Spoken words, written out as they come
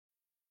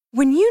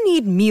When you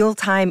need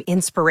mealtime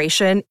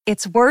inspiration,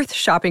 it's worth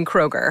shopping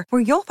Kroger,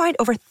 where you'll find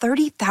over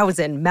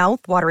 30,000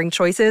 mouth-watering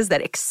choices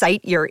that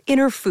excite your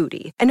inner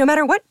foodie. And no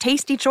matter what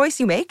tasty choice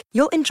you make,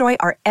 you'll enjoy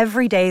our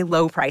everyday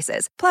low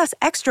prices, plus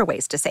extra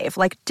ways to save,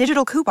 like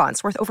digital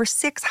coupons worth over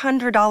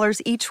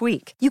 $600 each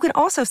week. You can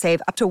also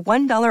save up to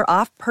 $1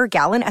 off per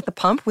gallon at the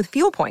pump with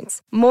fuel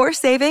points. More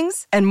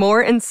savings and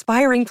more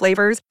inspiring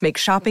flavors make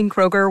shopping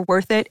Kroger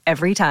worth it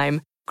every time.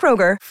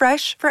 Kroger,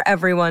 fresh for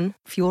everyone.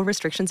 Fuel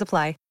restrictions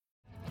apply.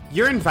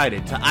 You're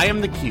invited to I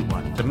Am the Cute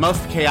One, the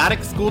most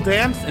chaotic school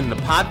dance in the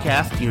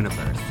podcast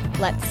universe.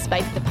 Let's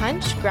spike the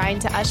punch,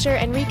 grind to usher,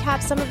 and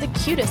recap some of the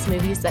cutest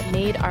movies that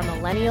made our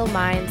millennial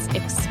minds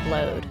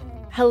explode.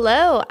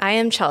 Hello, I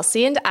am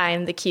Chelsea, and I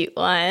am the cute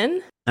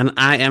one. And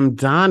I am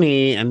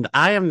Donnie, and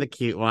I am the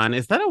cute one.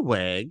 Is that a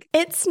wig?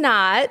 It's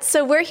not.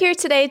 So we're here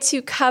today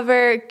to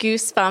cover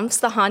Goosebumps,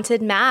 the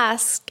Haunted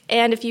Mask.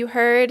 And if you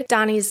heard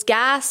Donnie's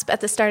gasp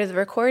at the start of the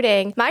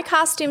recording, my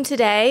costume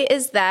today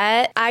is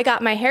that I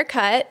got my hair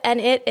cut, and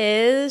it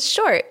is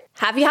short.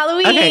 Happy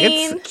Halloween!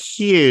 Okay, it's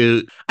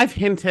cute. I've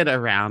hinted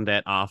around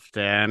it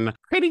often.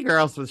 Pretty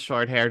girls with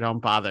short hair don't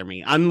bother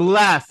me,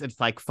 unless it's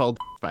like full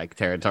spike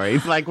territory.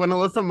 It's like when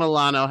Alyssa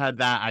Milano had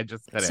that, I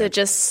just couldn't. So it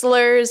just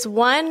slurs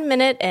 1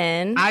 minute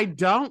in. I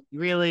don't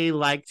really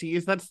like to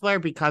use that slur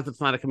because it's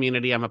not a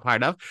community I'm a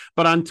part of.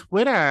 But on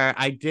Twitter,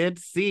 I did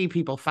see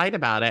people fight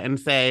about it and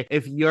say,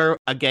 if you're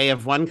a gay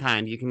of one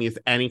kind, you can use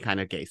any kind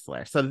of gay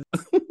slur. So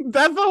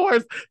that's the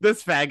worst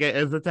this faggot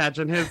is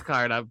attaching his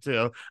card up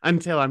to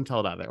until I'm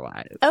told otherwise.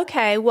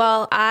 Okay,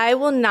 well, I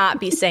will not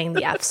be saying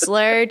the F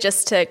slur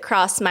just to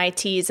cross my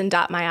T's and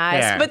dot my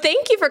I's. Fair. But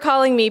thank you for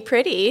calling me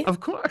pretty. Of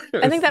course.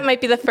 I think that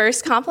might be the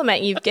first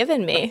compliment you've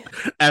given me.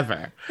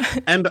 Ever.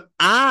 And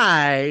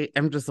I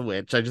am just a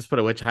witch. I just put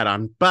a witch hat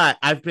on. But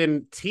I've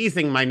been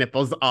teasing my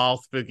nipples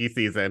all spooky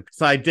season.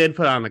 So I did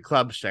put on a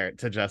club shirt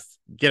to just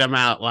get them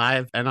out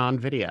live and on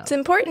video. It's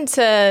important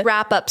to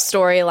wrap up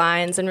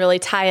storylines and really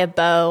tie a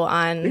bow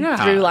on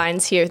through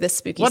lines here this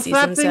spooky What's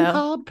season. What's that thing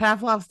called?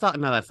 Pavlov's dog?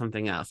 No, that's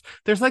something else.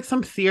 There's like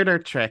some theater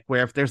trick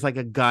where if there's like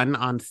a gun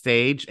on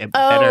stage, it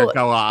better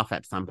go off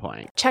at some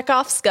point.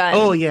 Chekhov's gun.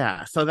 Oh,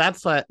 yeah. So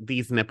that's what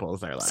these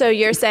nipples are like. So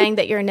you're saying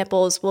that your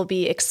nipples will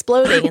be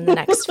exploding in the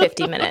next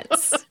 50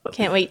 minutes.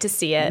 Can't wait to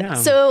see it. Yeah.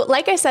 So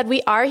like I said,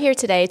 we are here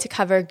today to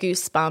cover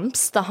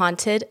Goosebumps, the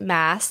Haunted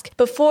Mask.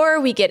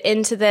 Before we get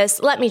into this,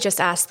 let me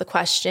just ask the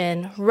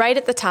question right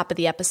at the top of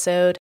the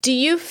episode. Do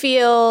you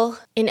feel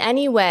in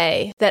any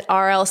way that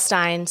R.L.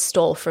 Stine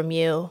stole from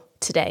you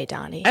today,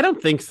 Donnie? I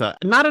don't think so.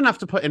 Not enough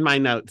to put in my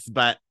notes,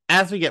 but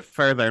as we get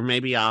further,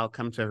 maybe I'll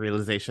come to a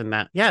realization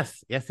that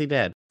yes, he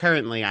did.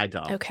 Currently, I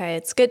don't. Okay,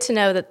 it's good to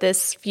know that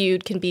this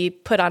feud can be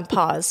put on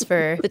pause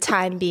for the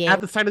time being.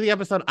 At the start of the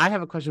episode, I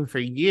have a question for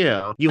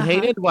you. You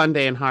hated One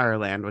Day in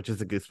Horrorland, which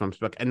is a Goosebumps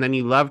book, and then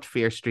you loved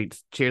Fear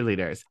Street's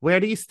Cheerleaders. Where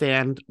do you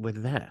stand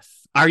with this?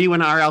 Are you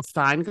an R.L.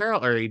 Stine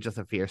girl, or are you just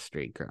a Fear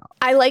Street girl?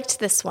 I liked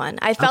this one.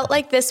 I felt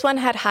like this one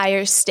had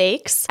higher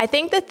stakes. I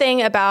think the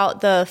thing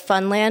about the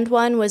Funland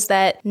one was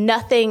that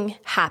nothing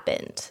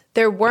happened.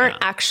 There weren't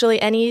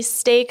actually any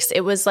stakes.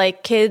 It was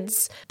like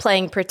kids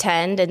playing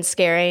pretend and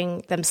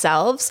scaring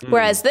themselves.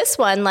 Whereas this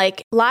one,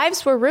 like,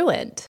 lives were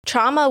ruined.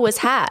 Trauma was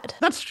had.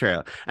 That's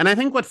true. And I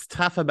think what's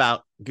tough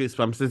about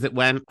Goosebumps is it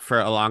went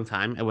for a long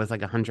time. It was like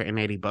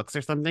 180 books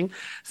or something.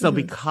 So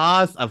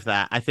because of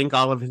that, I think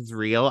all of his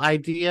real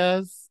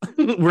ideas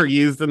were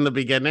used in the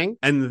beginning.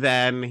 And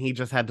then he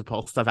just had to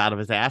pull stuff out of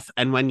his ass.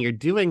 And when you're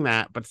doing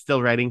that, but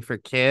still writing for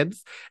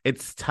kids,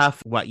 it's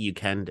tough what you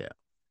can do.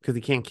 Because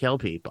he can't kill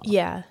people.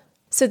 Yeah.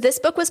 So this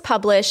book was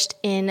published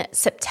in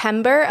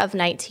September of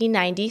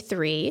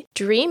 1993.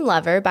 Dream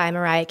Lover by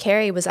Mariah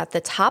Carey was at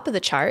the top of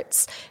the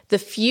charts. The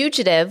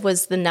Fugitive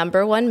was the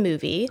 #1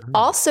 movie.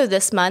 Also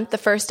this month, the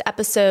first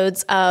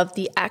episodes of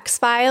The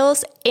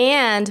X-Files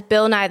and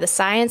Bill Nye the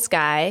Science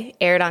Guy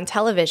aired on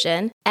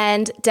television.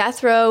 And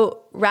Death Row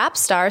rap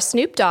star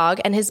Snoop Dogg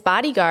and his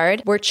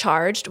bodyguard were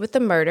charged with the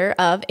murder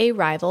of a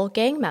rival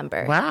gang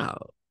member. Wow.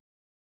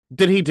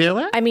 Did he do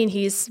it? I mean,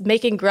 he's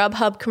making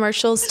Grubhub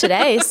commercials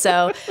today,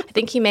 so I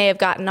think he may have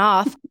gotten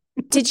off.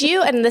 Did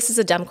you, and this is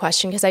a dumb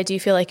question because I do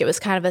feel like it was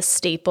kind of a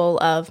staple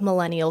of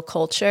millennial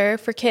culture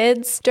for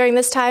kids during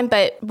this time,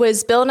 but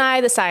was Bill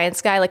Nye the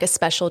Science Guy like a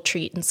special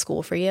treat in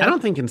school for you? I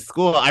don't think in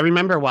school. I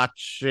remember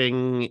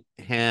watching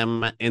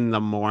him in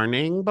the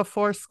morning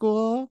before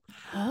school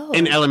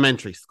in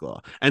elementary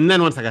school. And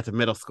then once I got to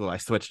middle school, I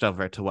switched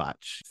over to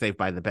watch Saved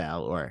by the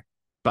Bell or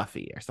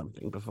Buffy or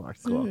something before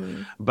school.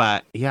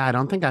 But yeah, I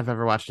don't think I've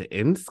ever watched it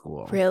in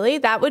school. Really?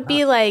 That would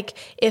be like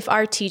if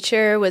our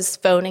teacher was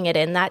phoning it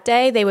in that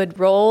day, they would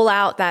roll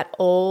out that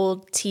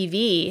old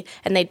TV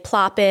and they'd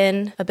plop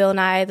in a Bill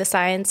Nye the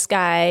Science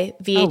Guy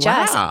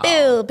VHS.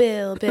 Oh, wow.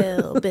 Bill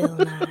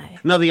Nye.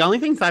 No, the only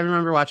things I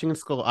remember watching in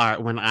school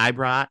are when I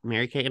brought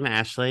Mary-Kate and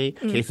Ashley,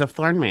 Case of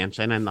Thorn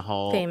Mansion, and the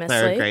whole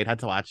third grade had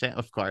to watch it,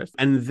 of course.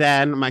 And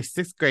then my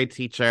 6th grade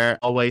teacher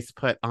always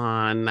put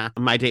on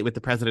My Date with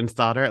the President's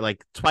Daughter,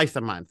 like twice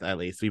a month at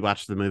least. We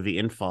watched the movie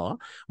in full,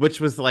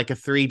 which was like a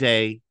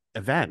 3-day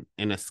event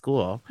in a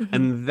school.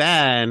 And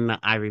then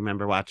I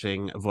remember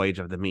watching Voyage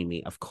of the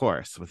Mimi, of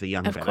course, with a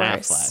young Ben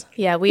Affleck.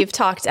 Yeah, we've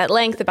talked at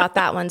length about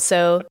that one.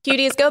 So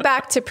cuties, go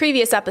back to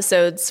previous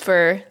episodes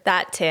for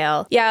that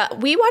tale. Yeah,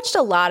 we watched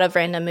a lot of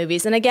random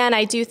movies. And again,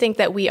 I do think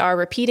that we are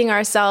repeating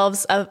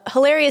ourselves. A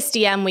hilarious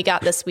DM we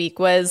got this week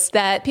was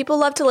that people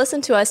love to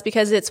listen to us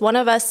because it's one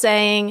of us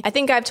saying, I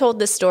think I've told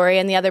this story,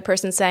 and the other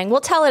person saying,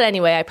 well, tell it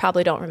anyway. I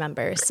probably don't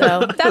remember.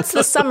 So that's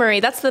the summary.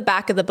 That's the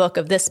back of the book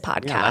of this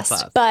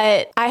podcast.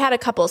 But I had a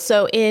couple.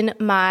 So in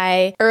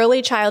my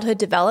early childhood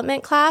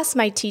development class,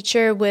 my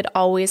teacher would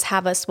always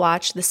have us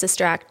watch The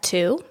Sister Act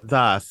 2.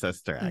 The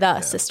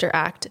Sister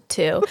Act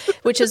 2,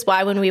 which is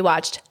why when we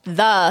watched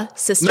The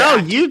Sister Act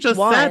 1. No, you just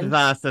said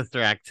The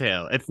Sister Act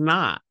 2. It's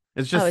not.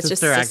 It's just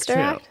Sister Act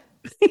 2.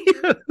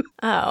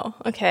 Oh,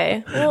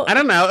 okay. Well, I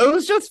don't know. It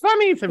was just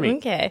funny to me.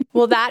 Okay.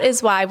 Well, that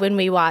is why when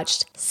we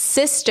watched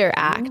Sister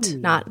Act,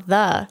 not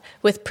The,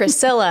 with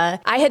Priscilla,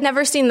 I had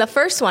never seen the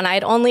first one. I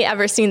had only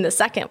ever seen the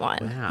second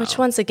one, which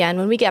once again,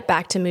 when we get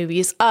back to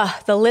movies,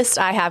 the list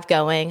I have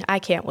going, I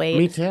can't wait.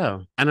 Me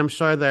too. And I'm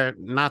sure they're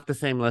not the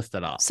same list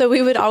at all. So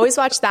we would always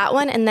watch that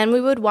one. And then we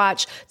would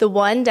watch the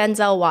one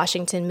Denzel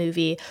Washington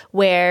movie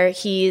where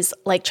he's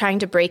like trying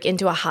to break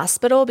into a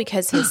hospital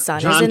because his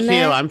son is in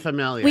there. I'm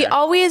familiar. We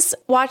always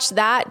watched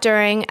that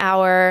during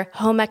our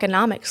home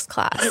economics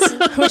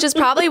class, which is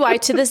probably why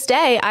to this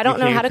day, I don't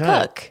know how to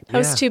cook. I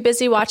was too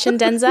busy watching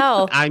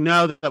Denzel. I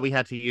know that we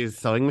had to use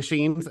sewing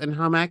machines in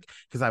home ec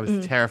because I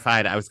was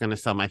terrified I was going to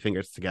sew my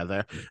fingers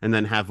together and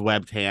then have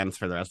webbed hands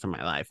for the rest of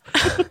my life.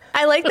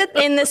 I like that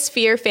in this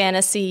fear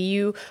fantasy,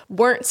 you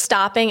weren't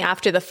stopping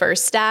after the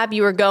first stab.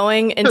 You were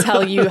going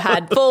until you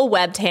had full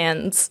webbed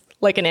hands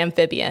like an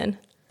amphibian.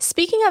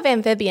 Speaking of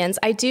amphibians,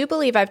 I do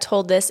believe I've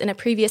told this in a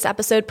previous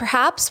episode,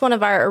 perhaps one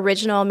of our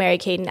original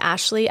Mary-Kate and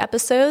Ashley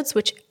episodes,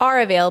 which are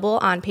available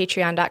on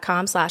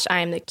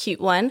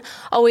patreon.com/IamTheCuteOne.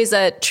 Always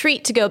a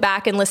treat to go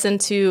back and listen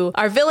to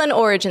our villain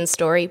origin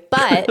story.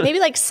 But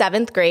maybe like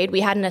 7th grade, we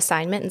had an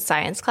assignment in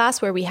science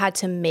class where we had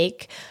to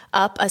make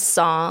up a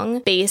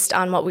song based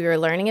on what we were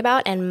learning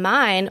about. And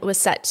mine was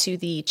set to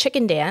the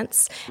chicken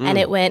dance. And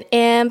it went,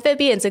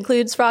 amphibians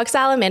includes frogs,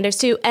 salamanders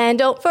too. And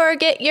don't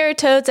forget your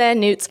toads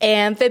and newts.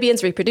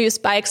 Amphibians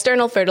reproduced by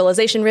external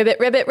fertilization.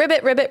 Ribbit, ribbit,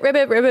 ribbit, ribbit,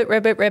 ribbit, ribbit,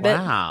 ribbit, ribbit.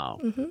 Wow.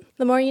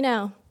 The more you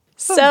know.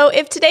 So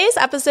if today's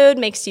episode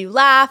makes you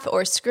laugh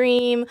or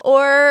scream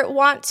or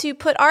want to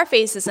put our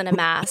faces in a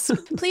mask,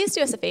 please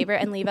do us a favor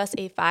and leave us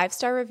a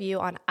 5-star review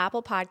on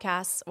Apple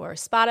Podcasts or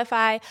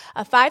Spotify.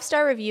 A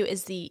 5-star review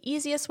is the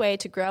easiest way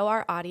to grow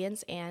our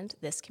audience and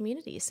this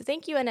community. So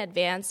thank you in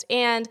advance,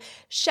 and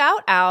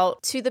shout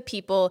out to the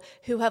people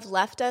who have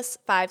left us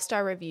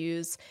 5-star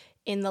reviews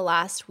in the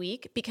last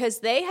week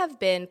because they have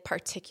been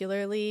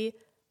particularly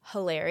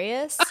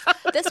hilarious.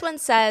 This one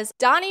says,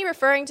 Donnie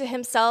referring to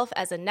himself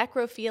as a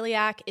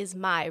necrophiliac is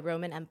my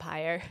Roman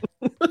Empire.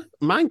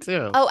 Mine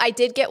too. Oh, I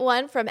did get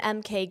one from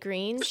MK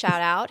Green,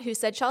 shout out, who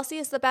said Chelsea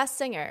is the best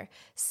singer.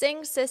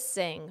 Sing, sis,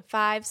 sing.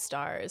 5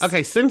 stars.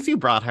 Okay, since you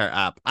brought her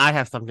up, I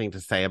have something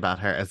to say about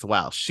her as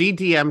well. She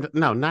DM'd,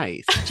 no,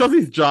 nice.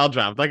 Chelsea's jaw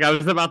dropped like I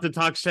was about to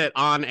talk shit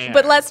on air.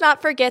 But let's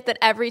not forget that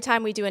every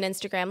time we do an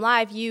Instagram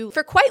Live, you,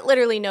 for quite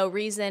literally no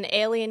reason,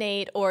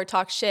 alienate or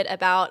talk shit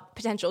about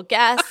potential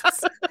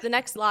guests. The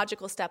next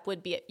logical step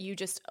would be you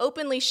just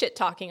openly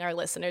shit-talking our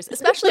listeners,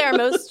 especially our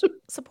most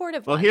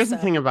supportive ones. Well, here's the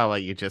thing about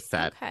what you just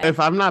said. Okay. If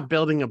I'm not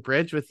building a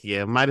bridge with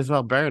you, might as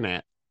well burn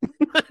it.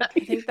 I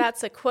think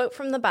that's a quote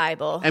from the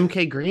Bible.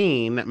 MK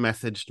Green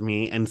messaged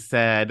me and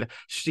said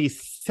she's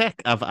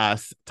sick of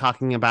us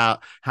talking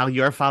about how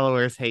your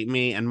followers hate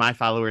me and my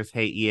followers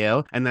hate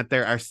you, and that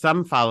there are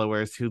some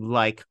followers who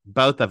like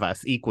both of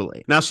us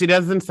equally. Now, she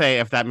doesn't say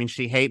if that means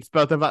she hates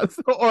both of us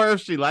or if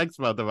she likes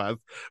both of us,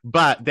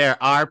 but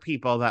there are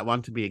people that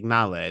want to be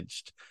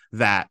acknowledged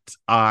that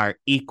are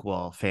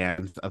equal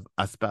fans of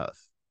us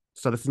both.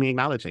 So this is me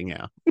acknowledging you.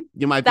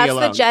 You might be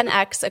alone. That's the Gen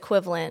X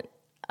equivalent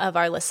of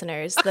our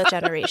listeners, the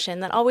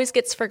generation that always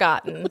gets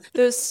forgotten.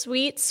 Those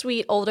sweet,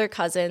 sweet older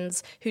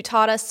cousins who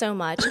taught us so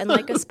much and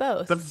like us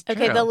both.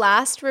 Okay, the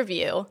last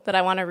review that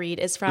I want to read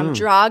is from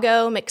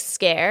Drago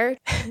McScare,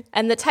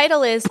 and the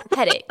title is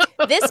Headache.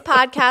 This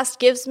podcast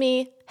gives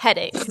me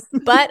headache,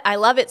 but I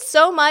love it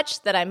so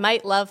much that I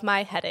might love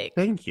my headache.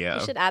 Thank you.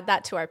 We should add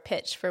that to our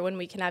pitch for when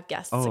we can have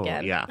guests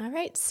again. Yeah. All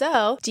right.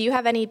 So do you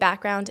have any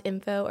background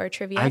info or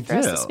trivia for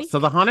us this week? So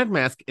the Haunted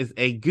Mask is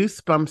a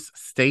Goosebumps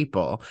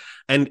staple,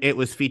 and it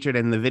was featured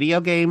in the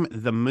video game,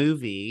 the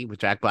movie with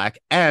Jack Black,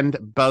 and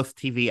both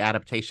TV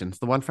adaptations,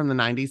 the one from the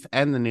 90s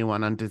and the new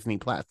one on Disney+.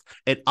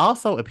 It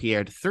also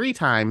appeared 3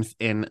 times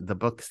in the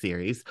book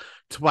series,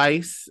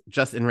 twice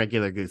just in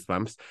regular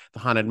Goosebumps, the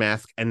Haunted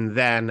Mask, and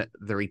then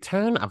the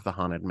Return of the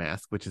Haunted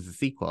Mask, which is a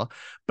sequel.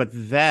 But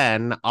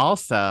then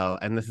also,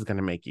 and this is going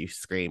to make you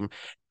scream,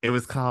 it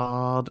was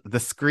called The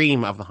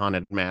Scream of the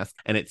Haunted Mask,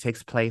 and it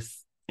takes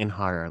place in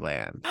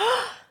Horrorland.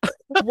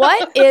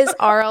 What is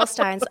R.L.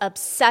 Stine's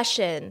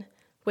obsession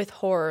with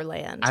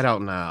Horrorland? I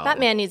don't know. That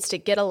man needs to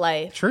get a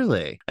life.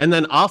 Truly. And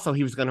then also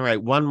he was going to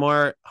write one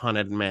more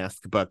Haunted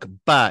Mask book,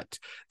 but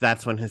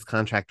that's when his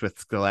contract with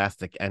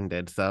Scholastic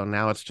ended. So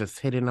now it's just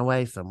hidden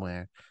away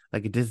somewhere,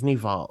 like a Disney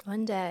vault.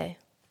 One day.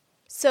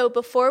 So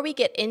before we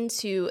get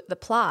into the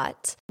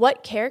plot,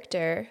 what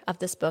character of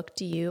this book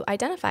do you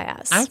identify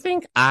as? I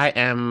think I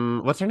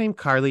am, what's her name?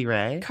 Carly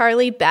Rae?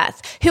 Carly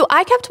Beth, who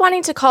I kept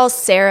wanting to call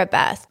Sarah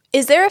Beth.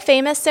 Is there a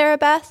famous Sarah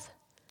Beth?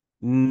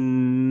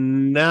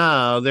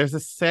 No, there's a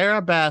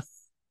Sarah Beth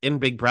in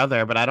Big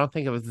Brother, but I don't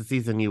think it was the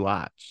season you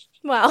watched.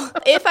 Well,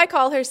 if I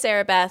call her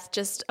Sarah Beth,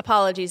 just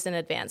apologies in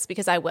advance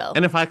because I will.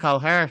 And if I call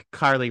her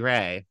Carly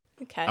Rae,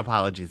 okay,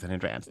 apologies in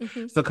advance.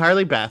 So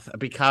Carly Beth,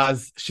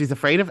 because she's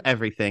afraid of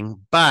everything,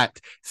 but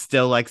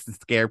still likes to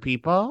scare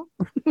people.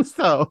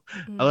 So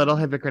a little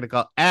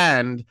hypocritical.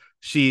 And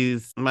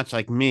she's, much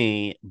like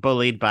me,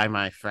 bullied by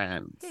my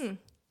friends.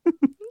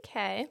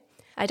 Okay.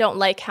 I don't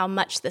like how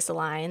much this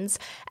aligns.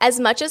 As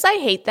much as I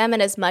hate them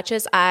and as much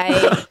as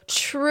I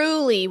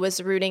truly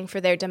was rooting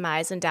for their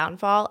demise and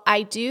downfall,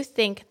 I do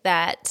think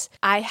that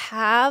I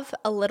have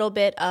a little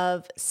bit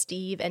of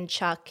Steve and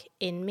Chuck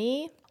in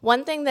me.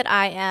 One thing that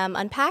I am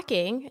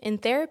unpacking in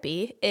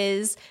therapy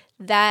is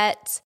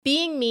that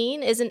being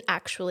mean isn't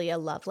actually a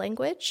love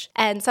language,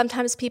 and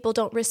sometimes people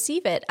don't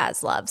receive it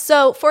as love.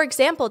 So, for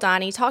example,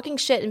 Donnie, talking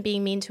shit and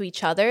being mean to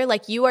each other,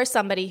 like you are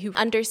somebody who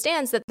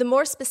understands that the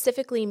more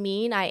specifically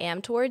mean I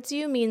am towards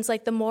you means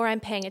like the more I'm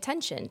paying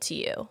attention to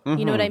you.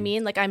 You know what I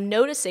mean? Like I'm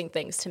noticing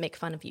things to make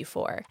fun of you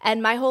for.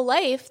 And my whole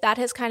life, that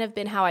has kind of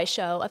been how I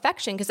show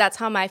affection, because that's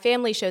how my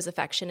family shows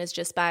affection, is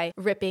just by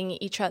ripping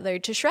each other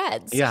to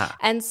shreds. Yeah.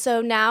 And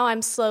so now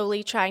I'm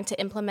slowly trying to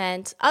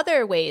implement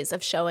other ways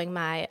of showing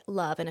my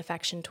love and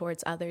affection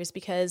towards others,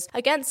 because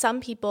again, some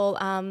people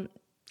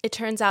it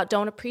turns out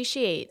don't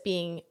appreciate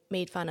being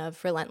made fun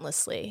of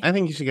relentlessly. I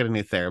think you should get a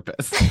new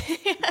therapist.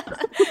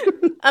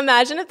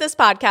 Imagine if this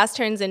podcast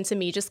turns into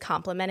me just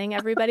complimenting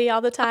everybody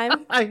all the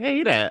time. I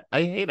hate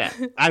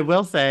it. I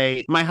will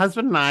say my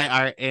husband and I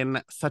are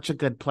in such a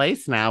good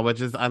place now,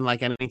 which is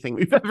unlike anything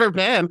we've ever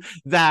been,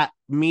 that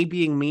me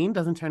being mean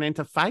doesn't turn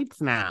into fights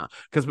now.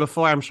 Because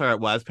before, I'm sure it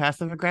was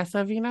passive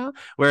aggressive, you know?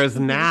 Whereas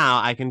now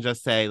I can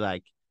just say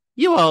like,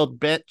 you old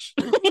bitch,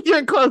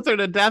 you're closer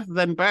to death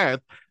than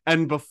birth.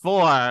 And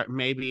before,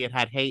 maybe it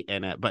had hate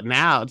in it, but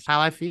now it's how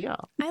I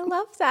feel. I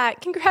love that.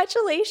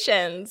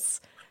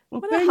 Congratulations. Well,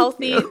 what a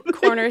healthy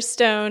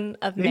cornerstone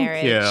of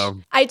marriage.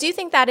 You. I do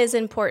think that is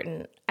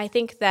important. I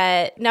think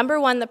that, number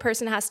one, the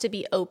person has to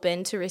be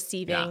open to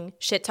receiving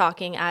shit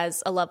talking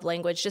as a love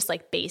language, just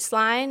like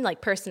baseline,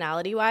 like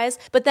personality wise.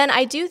 But then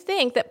I do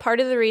think that part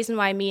of the reason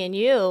why me and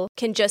you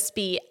can just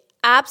be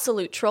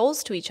absolute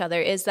trolls to each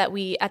other is that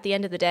we, at the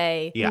end of the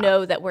day,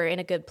 know that we're in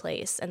a good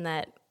place and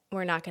that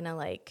we're not going to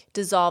like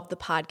dissolve the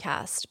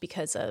podcast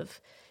because of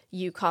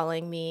you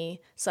calling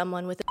me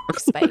someone with a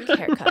spike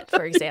haircut,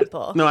 for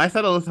example. No, I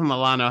said Alyssa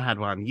Milano had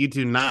one. You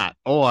do not.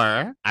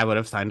 Or I would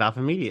have signed off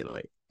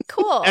immediately.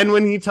 Cool. And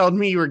when you told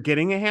me you were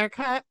getting a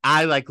haircut,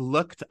 I like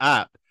looked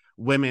up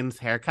women's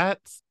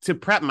haircuts to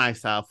prep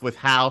myself with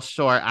how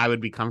short I would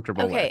be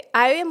comfortable with. Okay,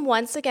 I am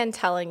once again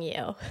telling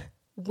you,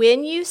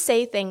 when you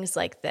say things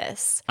like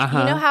this, you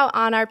know how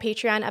on our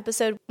Patreon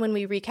episode when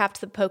we recapped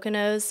the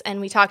Poconos and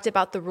we talked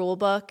about the rule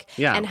book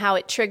and how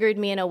it triggered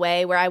me in a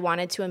way where I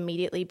wanted to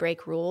immediately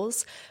break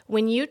rules?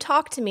 When you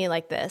talk to me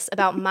like this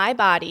about my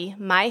body,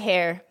 my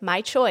hair,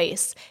 my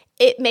choice,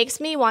 it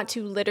makes me want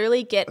to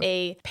literally get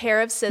a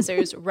pair of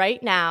scissors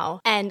right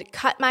now and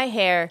cut my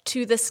hair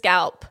to the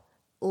scalp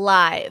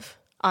live.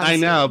 I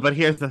know, but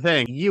here's the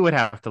thing. You would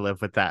have to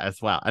live with that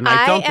as well. And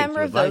I don't think am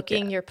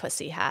revoking your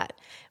pussy hat.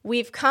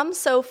 We've come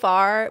so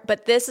far,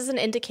 but this is an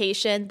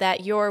indication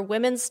that your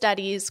women's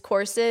studies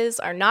courses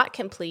are not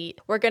complete.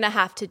 We're going to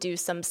have to do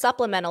some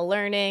supplemental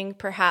learning,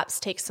 perhaps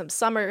take some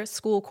summer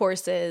school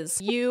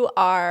courses. You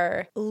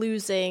are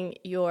losing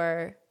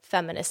your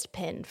feminist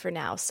pin for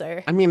now,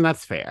 sir. I mean,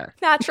 that's fair.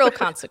 Natural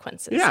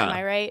consequences, am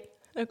I right?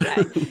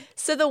 Okay.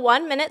 So the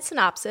 1-minute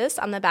synopsis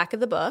on the back of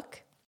the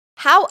book.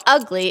 How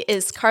ugly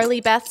is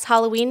Carly Beth's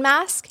Halloween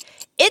mask?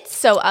 It's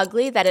so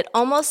ugly that it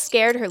almost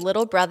scared her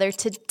little brother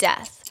to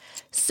death.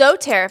 So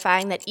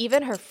terrifying that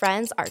even her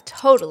friends are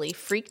totally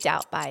freaked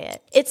out by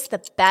it. It's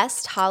the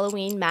best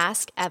Halloween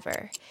mask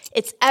ever.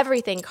 It's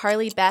everything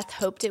Carly Beth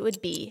hoped it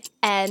would be,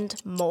 and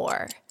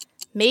more.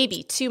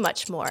 Maybe too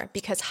much more,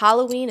 because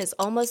Halloween is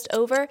almost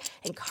over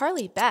and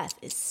Carly Beth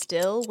is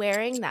still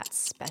wearing that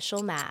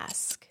special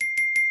mask.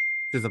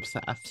 She's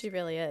obsessed. She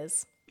really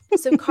is.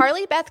 So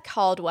Carly Beth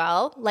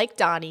Caldwell, like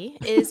Donnie,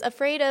 is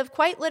afraid of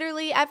quite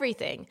literally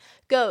everything.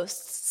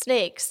 Ghosts,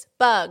 snakes,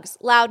 bugs,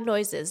 loud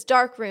noises,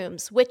 dark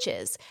rooms,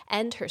 witches,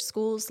 and her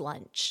school's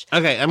lunch.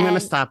 Okay, I'm going to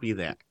stop you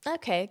there.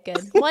 Okay,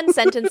 good. One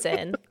sentence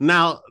in.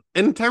 Now,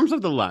 in terms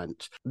of the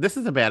lunch, this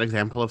is a bad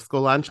example of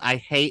school lunch. I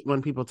hate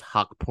when people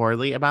talk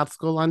poorly about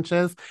school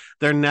lunches.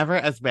 They're never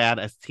as bad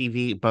as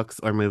TV,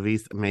 books, or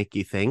movies make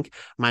you think.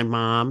 My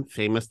mom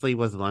famously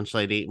was a lunch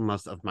lady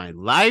most of my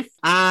life.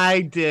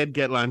 I did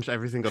get lunch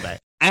every single day.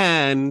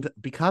 And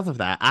because of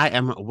that, I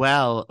am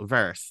well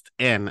versed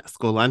in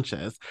school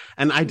lunches.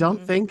 And I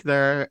don't think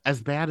they're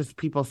as bad as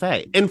people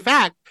say. In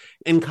fact,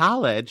 in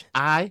college,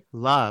 I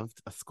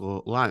loved a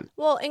school lunch.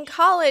 Well, in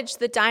college,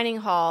 the dining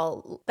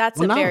hall, that's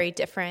Well, a no. very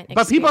different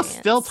But experience. people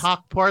still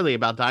talk poorly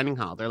about dining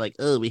hall. They're like,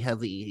 oh, we have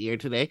the here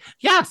today.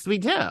 Yes, we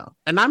do.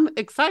 And I'm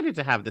excited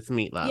to have this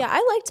meatloaf. Yeah,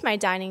 I liked my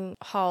dining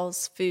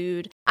hall's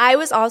food. I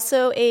was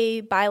also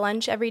a buy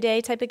lunch every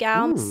day type of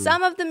gal.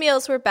 Some of the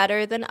meals were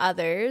better than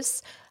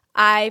others.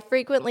 I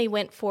frequently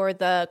went for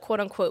the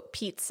quote-unquote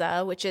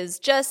pizza, which is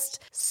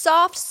just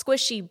soft,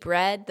 squishy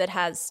bread that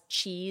has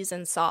cheese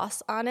and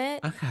sauce on it.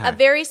 Okay. A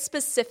very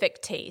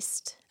specific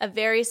taste, a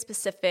very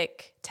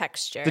specific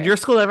texture. Did your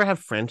school ever have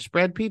French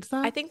bread pizza?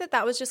 I think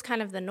that was just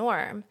kind of the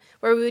norm,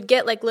 where we would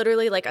get like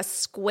literally like a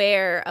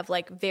square of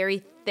like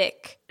very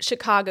thick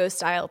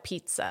Chicago-style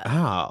pizza.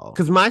 Oh,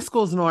 because my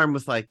school's norm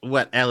was like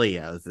what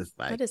Elio's is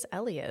like. What is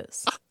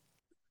Elio's?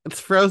 It's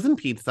frozen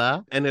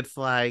pizza, and it's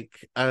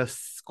like a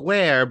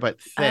square but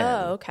thin.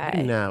 Oh,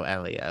 okay. No,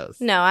 Elio's.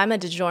 No, I'm a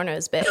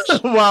DiGiorno's bitch.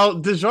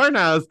 Well,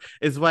 DiGiorno's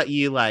is what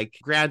you like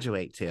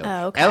graduate to.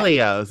 Oh, okay.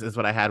 Elio's is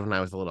what I had when I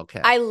was a little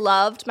kid. I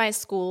loved my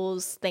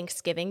school's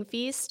Thanksgiving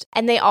feast,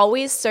 and they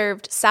always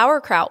served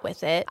sauerkraut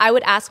with it. I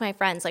would ask my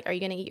friends, like, are you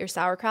going to eat your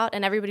sauerkraut?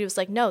 And everybody was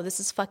like, no, this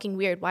is fucking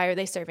weird. Why are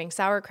they serving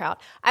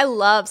sauerkraut? I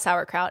love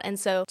sauerkraut. And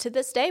so to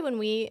this day, when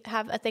we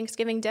have a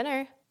Thanksgiving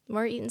dinner,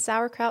 we're eating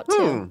sauerkraut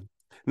too.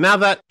 Now,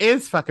 that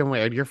is fucking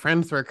weird. Your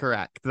friends were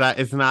correct. That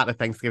is not a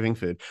Thanksgiving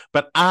food.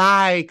 But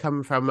I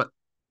come from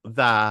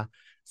the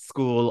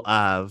school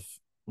of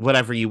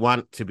whatever you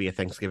want to be a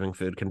Thanksgiving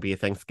food can be a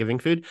Thanksgiving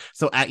food.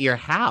 So at your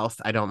house,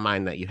 I don't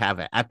mind that you have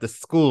it. At the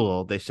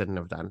school, they shouldn't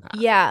have done that.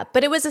 Yeah,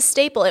 but it was a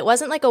staple. It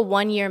wasn't like a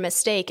one-year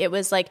mistake. It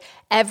was like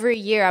every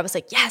year I was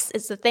like, yes,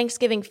 it's the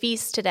Thanksgiving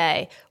feast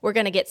today. We're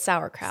going to get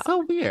sauerkraut.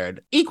 So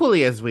weird.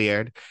 Equally as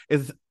weird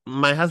is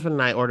my husband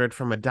and I ordered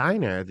from a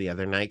diner the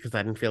other night because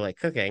I didn't feel like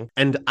cooking.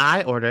 And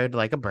I ordered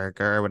like a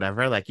burger or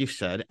whatever, like you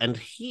should. And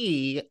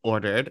he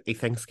ordered a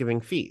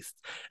Thanksgiving feast.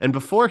 And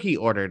before he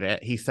ordered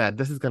it, he said,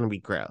 this is going to be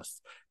gross.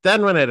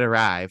 Then when it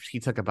arrived, he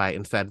took a bite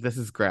and said, this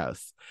is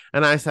gross.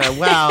 And I said,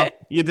 well,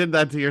 you did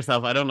that to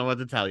yourself. I don't know what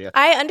to tell you.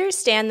 I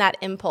understand that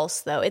impulse,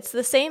 though. It's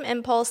the same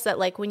impulse that,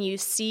 like, when you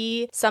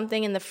see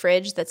something in the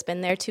fridge that's been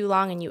there too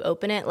long and you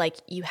open it, like,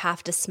 you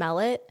have to smell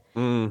it.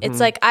 Mm-hmm. It's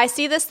like, I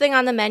see this thing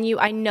on the menu.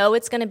 I know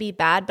it's going to be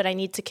bad, but I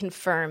need to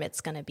confirm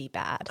it's going to be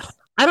bad.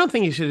 I don't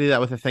think you should do that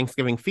with a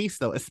Thanksgiving feast,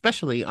 though,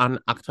 especially on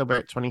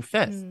October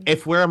 25th.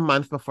 If we're a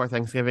month before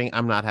Thanksgiving,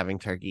 I'm not having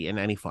turkey in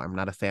any form,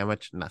 not a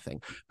sandwich,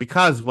 nothing.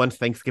 Because once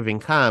Thanksgiving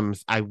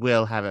comes, I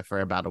will have it for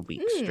about a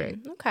week straight.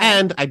 Okay.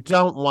 And I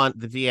don't want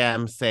the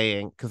DM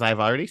saying, because I've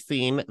already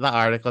seen the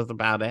articles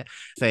about it,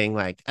 saying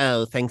like,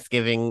 oh,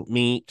 Thanksgiving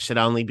meat should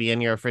only be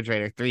in your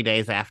refrigerator 3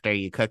 days after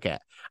you cook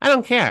it. I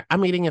don't care.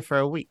 I'm eating it for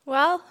a week.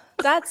 Well,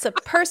 that's a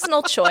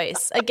personal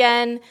choice.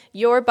 Again,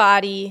 your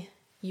body,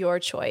 your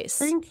choice.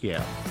 Thank you.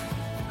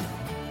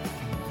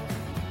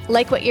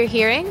 Like what you're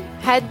hearing?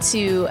 Head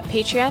to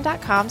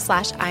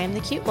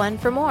patreon.com/IamTheCuteOne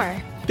for more.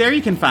 There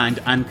you can find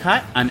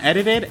uncut,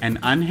 unedited, and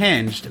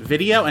unhinged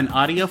video and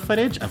audio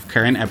footage of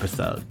current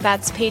episodes.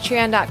 That's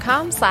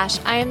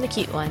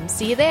patreon.com/IamTheCuteOne.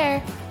 See you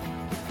there.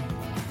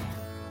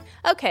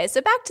 Okay, so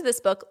back to this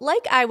book.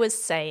 Like I was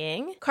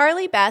saying,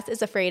 Carly Beth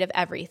is afraid of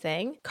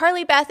everything.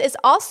 Carly Beth is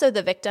also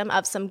the victim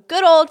of some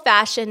good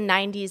old-fashioned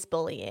 90s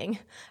bullying.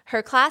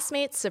 Her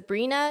classmates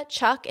Sabrina,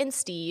 Chuck, and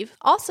Steve,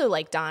 also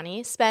like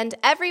Donnie, spend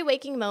every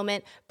waking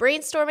moment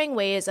brainstorming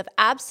ways of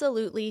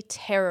absolutely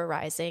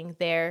terrorizing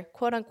their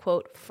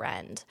quote-unquote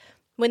friend.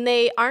 When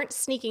they aren't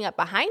sneaking up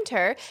behind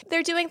her,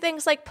 they're doing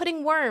things like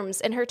putting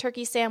worms in her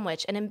turkey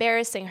sandwich and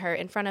embarrassing her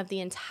in front of the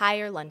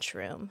entire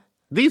lunchroom.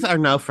 These are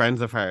no friends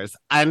of hers.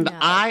 And No.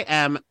 I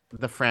am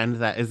the friend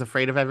that is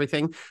afraid of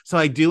everything. So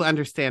I do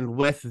understand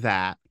with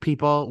that,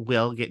 people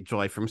will get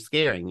joy from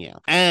scaring you.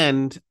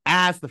 And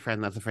as the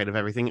friend that's afraid of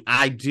everything,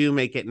 I do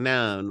make it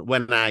known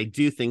when I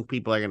do think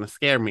people are going to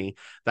scare me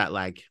that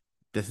like,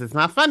 this is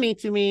not funny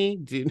to me.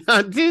 Do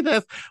not do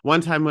this. One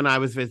time when I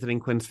was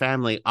visiting Quinn's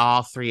family,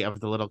 all three of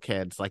the little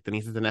kids, like the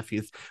nieces and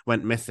nephews,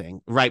 went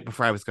missing right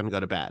before I was going to go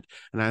to bed.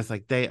 And I was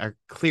like, they are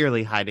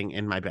clearly hiding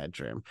in my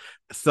bedroom.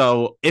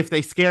 So if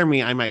they scare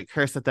me, I might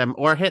curse at them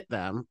or hit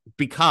them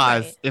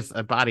because it's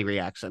a body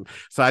reaction.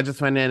 So I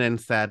just went in and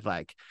said,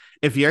 like,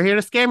 if you're here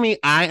to scare me,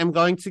 I am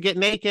going to get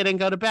naked and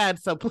go to bed.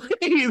 So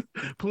please,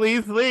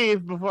 please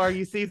leave before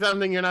you see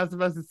something you're not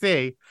supposed to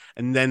see.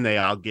 And then they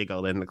all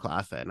giggled in the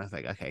closet. And I was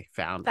like, okay,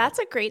 found That's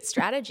a great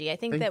strategy. I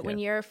think that when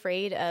you're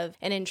afraid of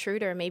an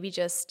intruder, maybe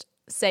just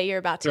say you're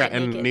about to get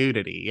naked. And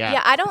nudity, yeah.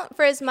 Yeah, I don't,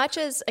 for as much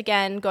as,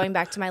 again, going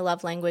back to my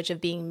love language of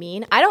being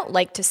mean, I don't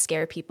like to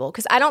scare people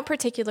because I don't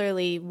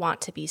particularly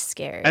want to be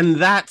scared. And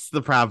that's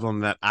the problem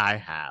that I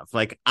have.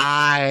 Like,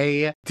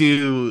 I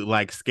do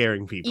like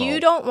scaring people. You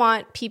don't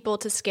want people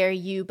to scare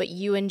you, but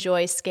you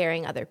enjoy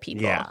scaring other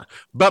people. Yeah.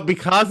 But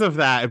because of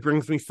that, it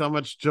brings me so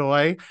much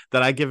joy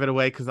that I give it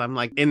away because I'm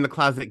like in the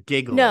closet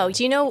giggling. No,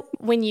 do you know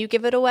when you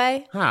give it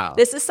away? How?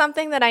 This is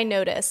something that I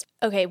noticed.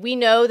 Okay, we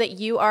know that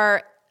you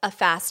are a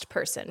fast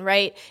person,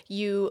 right?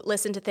 You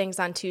listen to things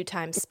on 2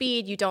 times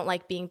speed. You don't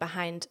like being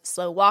behind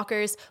slow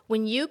walkers.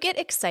 When you get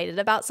excited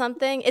about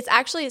something, it's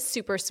actually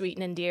super sweet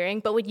and endearing,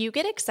 but when you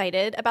get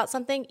excited about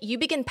something, you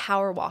begin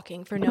power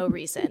walking for no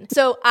reason.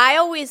 So I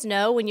always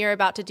know when you're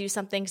about to do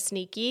something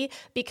sneaky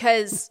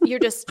because you're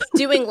just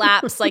doing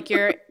laps like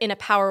you're in a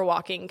power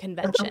walking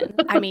convention.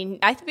 I mean,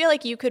 I feel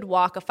like you could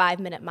walk a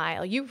 5-minute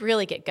mile. You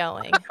really get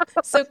going.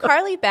 So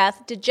Carly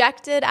Beth,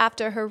 dejected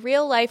after her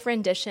real life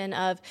rendition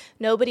of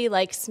 "Nobody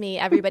likes me,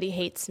 everybody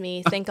hates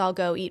me, think I'll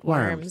go eat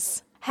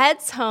worms,"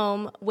 heads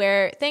home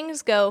where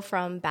things go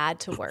from bad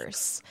to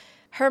worse.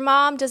 Her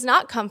mom does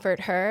not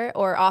comfort her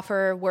or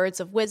offer words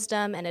of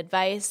wisdom and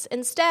advice.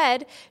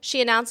 Instead,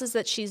 she announces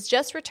that she's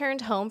just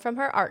returned home from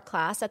her art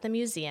class at the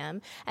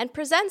museum and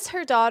presents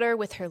her daughter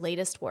with her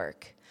latest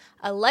work,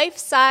 a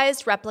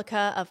life-sized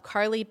replica of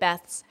Carly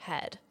Beth's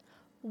head.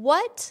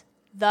 What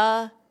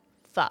the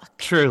fuck?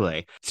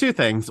 Truly. 2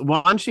 things.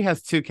 One, she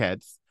has 2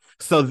 kids.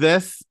 So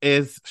this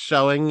is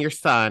showing your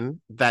son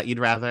that you'd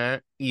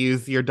rather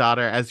use your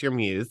daughter as your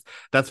muse.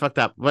 That's fucked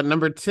up. But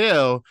number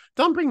 2,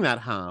 don't bring that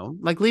home.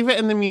 Like, leave it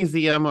in the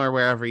museum or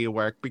wherever you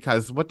work,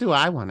 because what do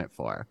I want it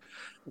for?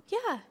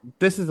 Yeah.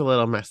 This is a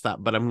little messed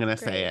up, but I'm going to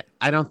say it.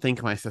 I don't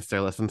think my sister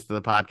listens to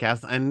the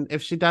podcast. And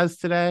if she does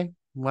today,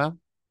 well,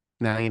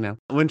 now you know.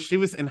 When she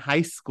was in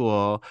high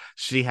school,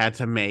 she had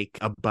to make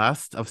a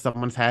bust of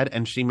someone's head,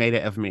 and she made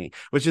it of me,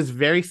 which is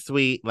very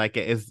sweet. Like,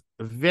 it is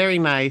very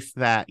nice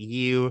that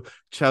you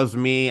chose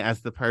me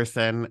as the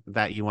person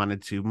that you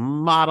wanted to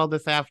model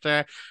this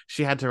after.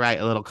 She had to write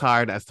a little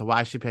card as to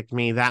why she picked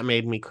me. That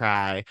made me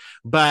cry,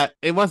 but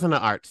it wasn't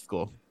an art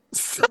school.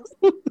 So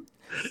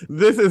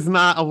this is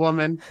not a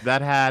woman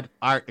that had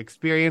art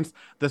experience.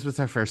 This was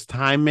her first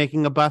time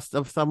making a bust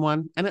of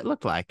someone, and it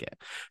looked like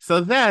it. So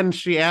then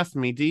she asked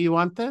me, "Do you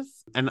want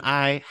this?" And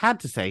I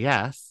had to say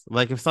yes.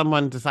 Like, if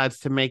someone decides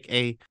to make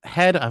a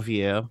head of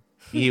you,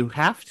 you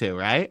have to,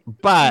 right?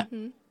 But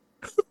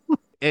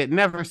it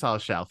never saw a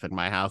shelf in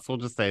my house. We'll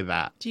just say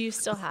that. Do you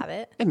still have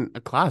it? In a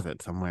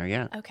closet somewhere,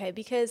 yeah. Okay,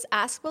 because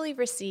Ask, Believe,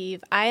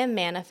 Receive, I am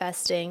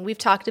manifesting. We've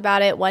talked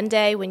about it one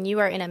day when you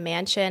are in a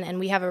mansion and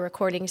we have a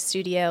recording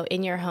studio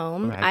in your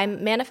home. Right.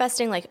 I'm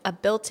manifesting like a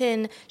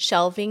built-in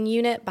shelving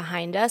unit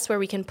behind us where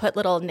we can put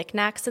little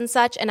knickknacks and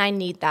such, and I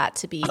need that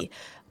to be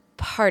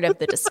part of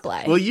the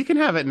display. Well, you can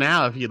have it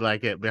now if you'd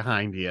like it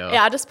behind you.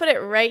 Yeah, I'll just put it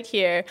right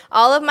here.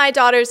 All of my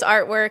daughter's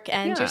artwork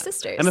and your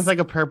sister's. And it's like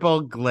a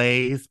purple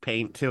glaze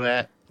paint to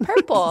it.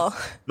 Purple.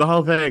 The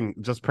whole thing,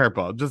 just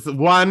purple. Just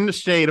one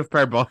shade of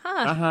purple.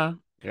 Huh.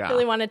 Yeah.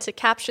 Really wanted to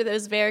capture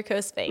those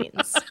varicose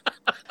veins.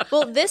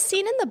 Well, this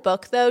scene in the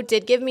book, though,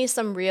 did give me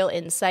some real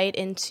insight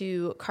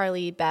into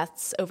Carly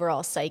Beth's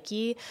overall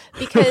psyche,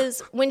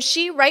 because when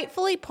she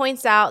rightfully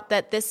points out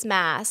that this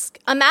mask,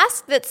 a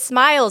mask that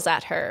smiles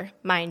at her,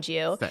 mind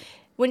you,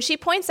 when she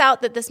points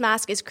out that this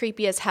mask is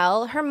creepy as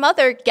hell, her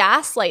mother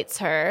gaslights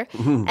her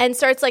and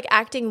starts like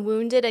acting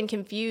wounded and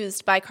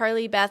confused by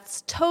Carly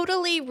Beth's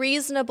totally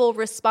reasonable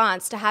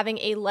response to having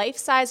a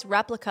life-size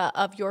replica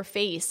of your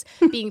face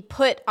being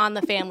put on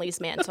the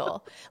family's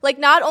mantle. Like,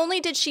 not only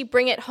did she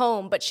bring it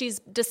home, but she's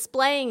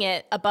displaying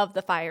it above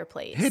the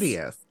fireplace.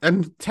 Hideous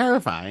and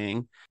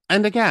terrifying.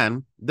 And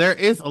again, there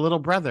is a little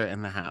brother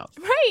in the house.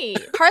 Right.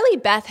 Carly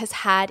Beth has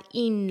had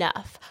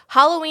enough.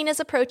 Halloween is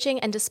approaching,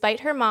 and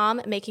despite her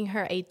mom making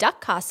her a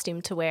duck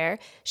costume to wear,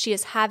 she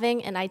is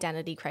having an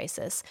identity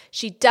crisis.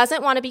 She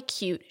doesn't want to be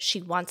cute.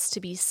 She wants to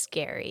be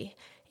scary.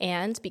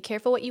 And be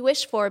careful what you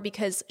wish for,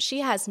 because she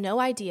has no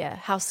idea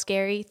how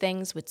scary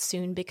things would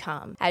soon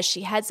become. As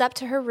she heads up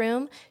to her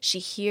room, she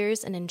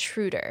hears an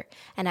intruder.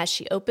 And as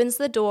she opens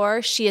the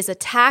door, she is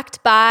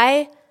attacked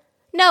by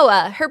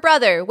Noah, her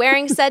brother,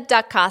 wearing said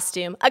duck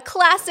costume, a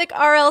classic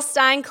R.L.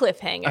 Stine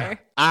cliffhanger.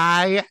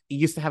 I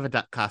used to have a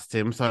duck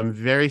costume, so I'm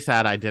very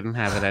sad I didn't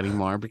have it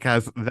anymore,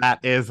 because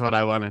that is what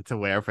I wanted to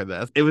wear for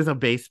this. It was a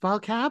baseball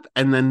cap,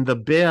 and then the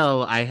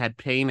bill I had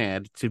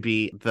painted to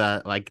be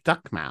the like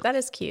duck mouth. That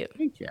is cute.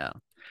 Thank you.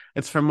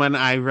 It's from when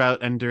I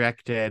wrote and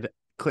directed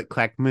Click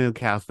Clack Moo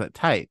Cows That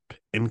Type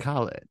in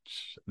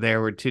college.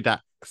 There were 2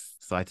 ducks,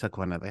 so I took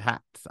one of the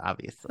hats,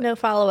 obviously. No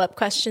follow-up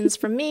questions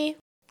from me.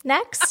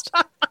 Next.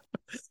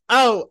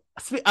 Oh,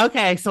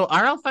 okay. So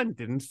R.L. Stine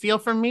didn't steal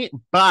from me,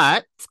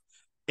 but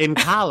in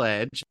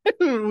college,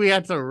 we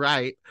had to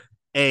write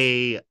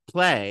a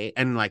play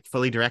and like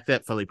fully direct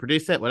it, fully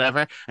produce it,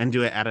 whatever, and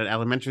do it at an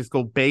elementary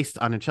school based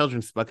on a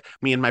children's book.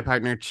 Me and my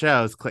partner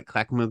chose Click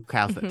Clack Moo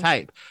Cows That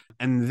Type.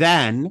 And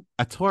then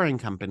a touring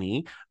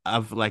company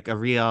of like a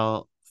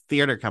real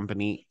theater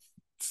company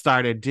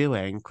started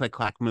doing Click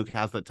Clack Moo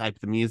Cows That Type,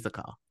 the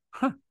musical.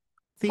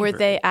 Were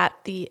they at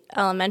the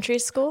elementary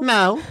school?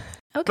 No.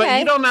 Okay. But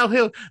you don't know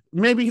who.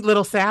 Maybe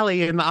little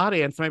Sally in the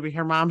audience. Maybe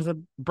her mom's a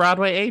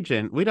Broadway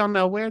agent. We don't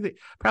know where.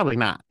 Probably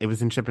not. It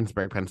was in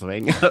Shippensburg,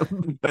 Pennsylvania.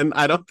 And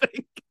I don't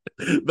think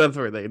that's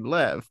where they'd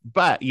live.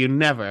 But you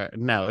never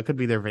know. It could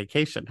be their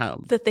vacation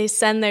home. That they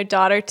send their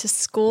daughter to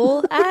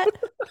school at?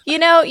 You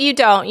know, you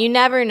don't. You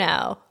never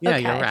know. Yeah,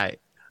 okay. You're right.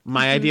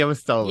 My idea was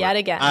stolen. Yet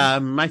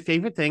again. My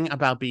favorite thing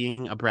about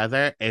being a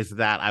brother is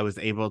that I was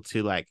able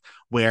to like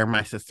wear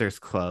my sister's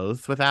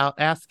clothes without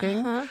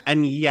asking.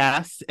 And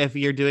yes, if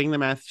you're doing the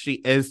math, she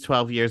is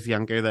 12 years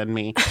younger than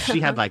me. She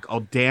had like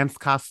old dance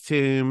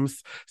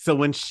costumes. So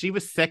when she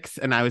was 6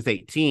 and I was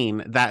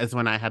 18, that is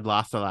when I had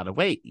lost a lot of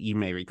weight, you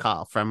may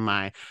recall, from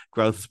my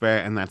growth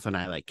spurt. And that's when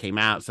I like came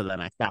out. So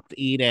then I stopped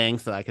eating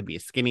so I could be a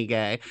skinny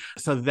gay.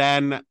 So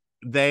then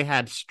they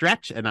had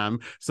stretch in them,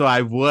 so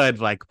I would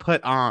like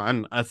put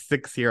on a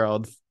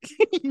 6-year-old's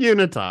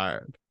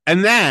unitard.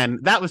 And then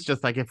that was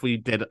just like if we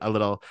did a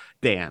little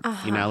dance,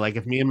 you know, like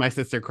if me and my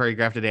sister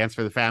choreographed a dance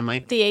for the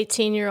family. The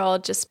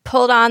 18-year-old just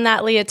pulled on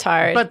that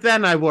leotard. But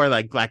then I wore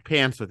like black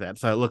pants with it,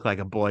 so it looked like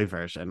a boy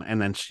version.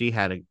 And then she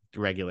had a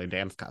regular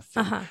dance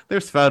costume.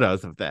 There's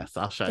photos of this.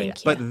 I'll show you.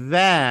 But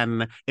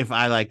then if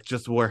I like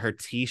just wore her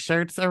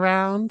t-shirts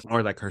around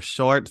or like her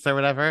shorts or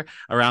whatever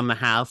around the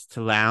house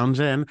to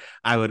lounge in,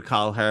 I would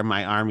call her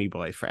my army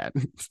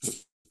boyfriend.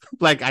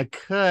 Like I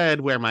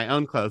could wear my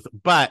own clothes,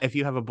 but if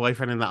you have a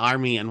boyfriend in the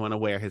army and want to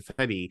wear his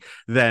hoodie,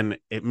 then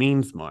it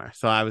means more.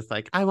 So I was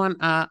like, I want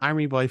an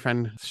army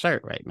boyfriend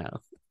shirt right now.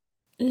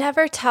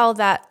 Never tell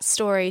that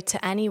story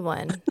to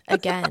anyone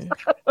again,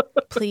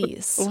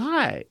 please.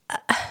 Why?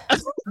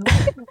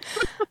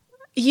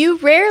 You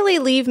rarely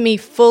leave me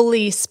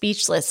fully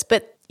speechless,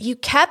 but you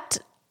kept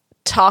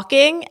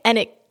talking and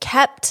it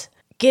kept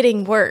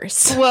getting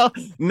worse. Well,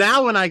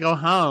 now when I go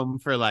home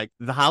for like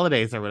the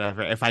holidays or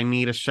whatever, if I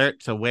need a shirt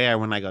to wear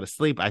when I go to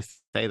sleep, I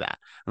say that.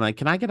 I'm like,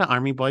 can I get an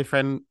army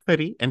boyfriend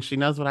hoodie? And she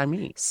knows what I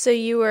mean. So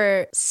you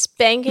were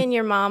spanking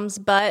your mom's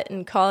butt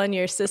and calling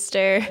your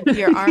sister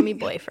your army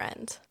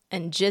boyfriend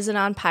and jizzing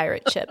on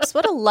pirate chips.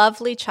 What a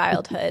lovely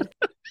childhood.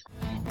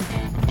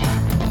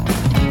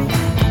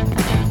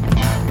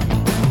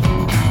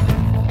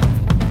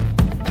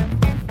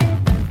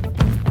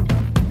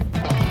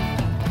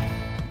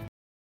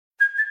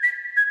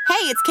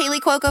 Hey, it's Kaylee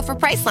Cuoco for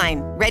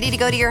Priceline. Ready to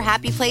go to your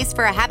happy place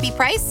for a happy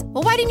price?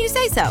 Well, why didn't you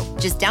say so?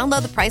 Just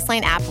download the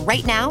Priceline app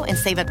right now and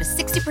save up to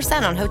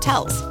 60% on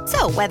hotels.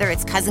 So whether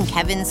it's Cousin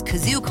Kevin's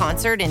Kazoo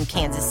Concert in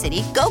Kansas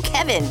City, go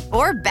Kevin,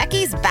 or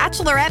Becky's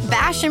Bachelorette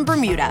Bash in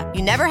Bermuda,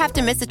 you never have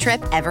to miss a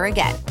trip ever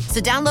again.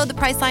 So download the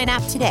Priceline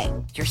app today.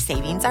 Your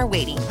savings are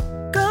waiting.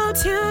 Go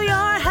to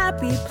your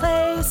happy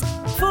place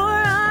for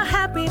a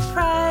happy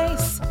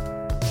price.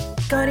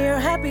 Go to your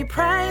happy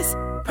price,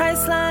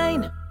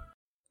 Priceline.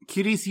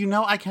 Cuties, you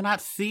know I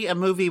cannot see a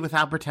movie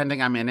without pretending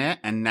I'm in it,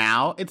 and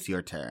now it's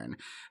your turn.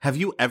 Have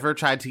you ever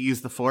tried to use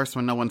the Force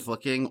when no one's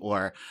looking,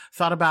 or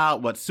thought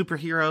about what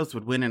superheroes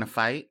would win in a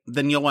fight?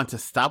 Then you'll want to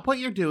stop what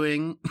you're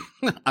doing,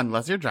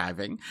 unless you're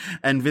driving,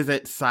 and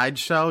visit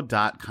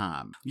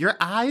Sideshow.com. Your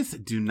eyes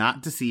do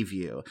not deceive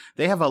you.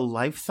 They have a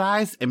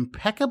life-size,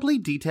 impeccably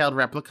detailed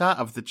replica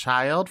of the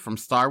child from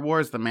Star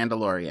Wars The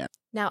Mandalorian.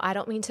 Now, I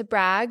don't mean to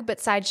brag, but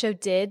Sideshow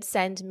did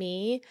send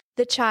me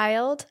the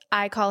child.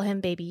 I call him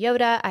Baby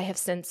Yoda. I have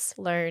since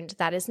learned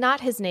that is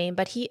not his name,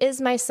 but he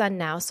is my son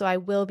now, so I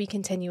will be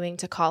continuing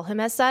to call him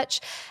as such.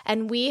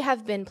 And we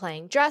have been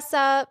playing dress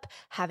up,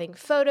 having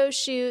photo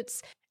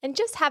shoots, and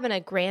just having a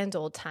grand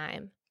old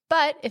time.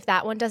 But if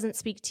that one doesn't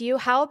speak to you,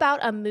 how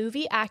about a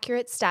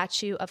movie-accurate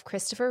statue of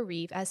Christopher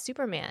Reeve as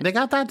Superman? They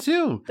got that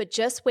too. But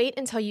just wait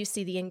until you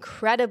see the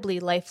incredibly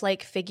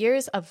lifelike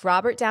figures of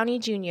Robert Downey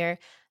Jr.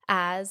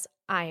 as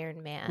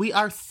Iron Man. We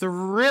are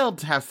thrilled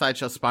to have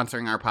Sideshow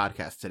sponsoring our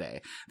podcast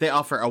today. They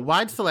offer a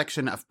wide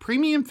selection of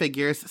premium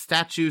figures,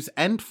 statues,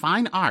 and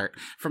fine art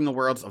from the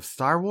worlds of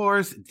Star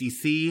Wars,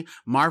 DC,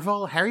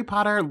 Marvel, Harry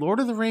Potter, Lord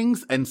of the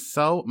Rings, and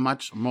so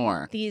much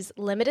more. These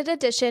limited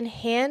edition,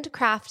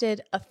 handcrafted,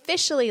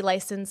 officially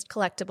licensed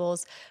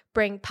collectibles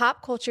bring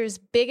pop culture's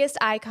biggest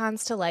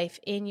icons to life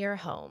in your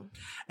home.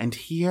 And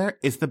here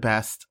is the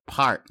best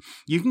part.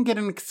 You can get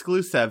an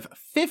exclusive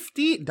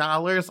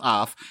 $50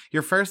 off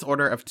your first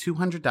order of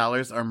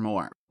 $200 or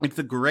more. It's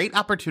a great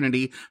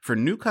opportunity for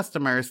new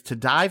customers to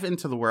dive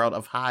into the world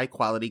of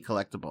high-quality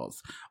collectibles.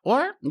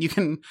 Or you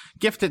can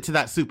gift it to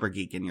that super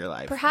geek in your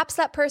life. Perhaps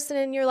that person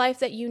in your life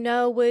that you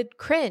know would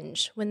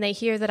cringe when they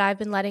hear that I've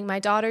been letting my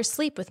daughter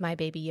sleep with my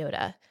Baby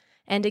Yoda.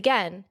 And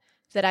again,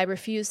 that I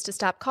refuse to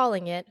stop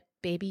calling it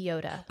Baby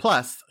Yoda.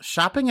 Plus,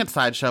 shopping at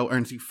Sideshow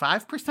earns you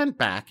 5%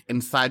 back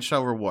in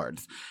Sideshow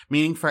rewards,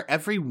 meaning for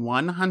every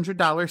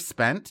 $100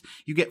 spent,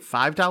 you get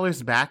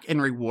 $5 back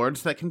in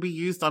rewards that can be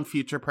used on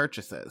future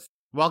purchases.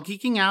 While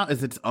geeking out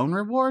is its own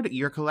reward,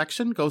 your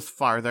collection goes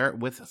farther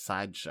with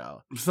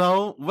Sideshow.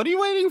 So, what are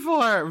you waiting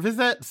for?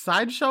 Visit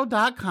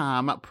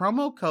Sideshow.com,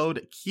 promo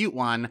code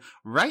CUTE1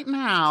 right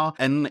now,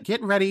 and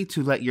get ready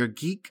to let your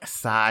geek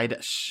side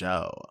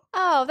show.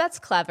 Oh, that's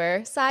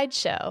clever.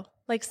 Sideshow.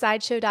 Like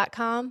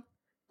Sideshow.com?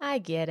 I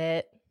get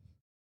it.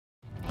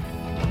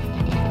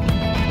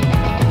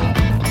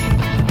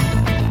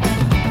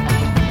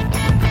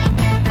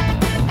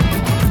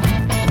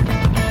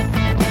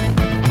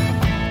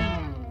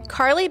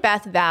 Carly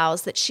Beth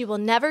vows that she will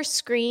never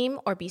scream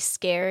or be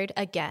scared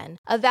again,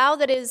 a vow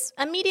that is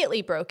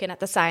immediately broken at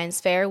the science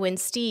fair when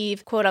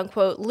Steve, quote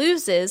unquote,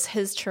 loses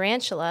his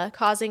tarantula,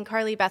 causing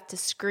Carly Beth to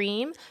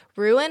scream,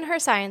 ruin her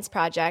science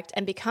project,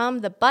 and become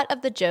the butt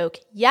of the joke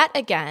yet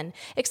again,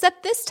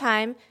 except this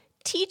time,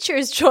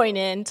 teachers join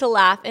in to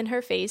laugh in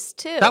her face,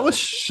 too. That was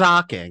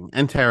shocking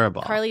and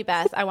terrible. Carly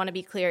Beth, I want to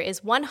be clear,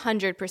 is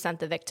 100%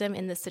 the victim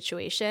in this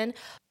situation,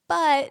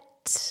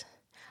 but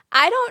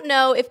I don't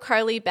know if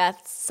Carly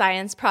Beth's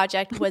science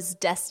project was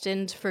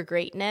destined for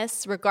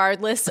greatness,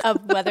 regardless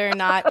of whether or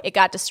not it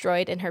got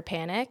destroyed in her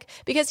panic.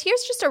 Because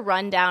here's just a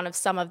rundown of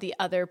some of the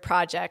other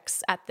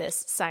projects at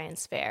this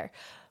science fair.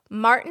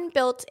 Martin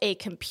built a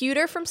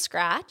computer from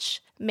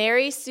scratch.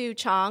 Mary Sue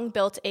Chong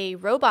built a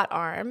robot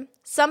arm.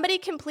 Somebody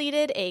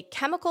completed a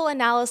chemical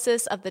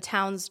analysis of the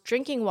town's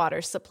drinking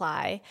water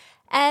supply.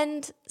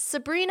 And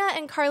Sabrina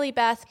and Carly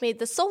Beth made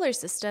the solar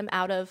system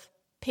out of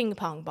ping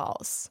pong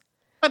balls.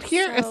 But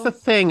here is the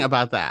thing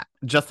about that.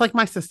 Just like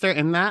my sister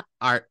in that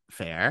art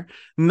fair,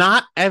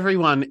 not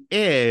everyone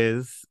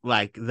is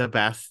like the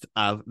best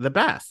of the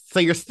best. So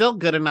you're still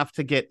good enough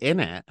to get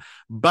in it.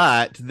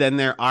 But then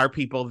there are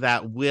people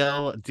that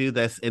will do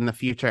this in the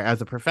future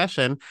as a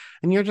profession.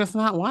 And you're just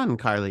not one,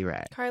 Carly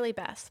Rae. Carly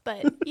Beth.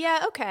 But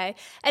yeah, okay.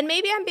 And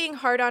maybe I'm being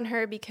hard on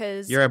her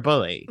because you're a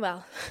bully.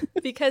 Well,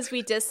 because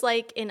we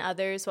dislike in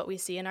others what we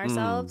see in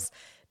ourselves.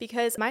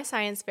 Because my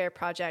science fair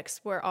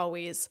projects were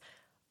always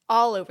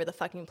all over the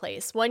fucking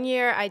place. One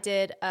year I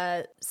did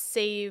a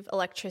save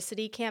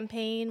electricity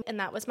campaign,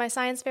 and that was my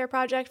science fair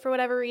project for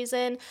whatever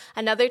reason.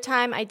 Another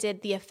time I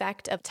did the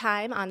effect of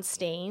time on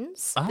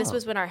stains. Oh. This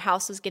was when our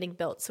house was getting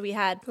built. So we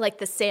had like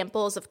the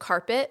samples of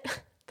carpet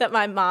that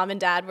my mom and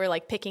dad were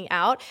like picking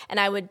out, and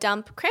I would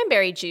dump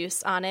cranberry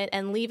juice on it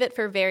and leave it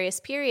for various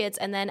periods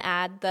and then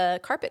add the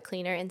carpet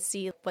cleaner and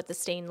see what the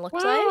stain looked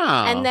like.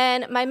 And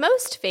then my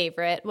most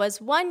favorite was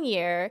one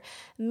year,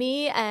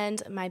 me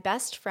and my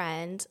best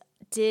friend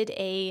did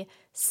a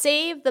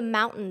Save the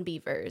Mountain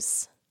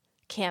Beavers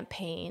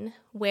campaign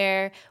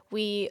where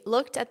we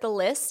looked at the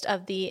list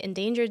of the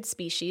endangered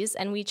species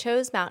and we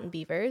chose mountain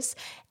beavers.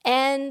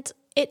 And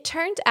it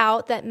turned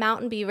out that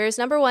mountain beavers,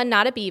 number one,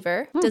 not a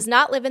beaver, does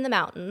not live in the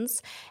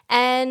mountains.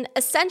 And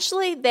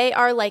essentially they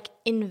are like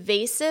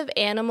invasive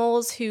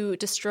animals who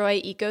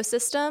destroy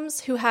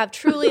ecosystems who have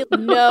truly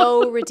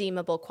no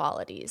redeemable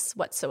qualities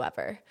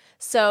whatsoever.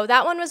 So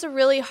that one was a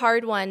really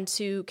hard one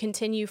to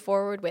continue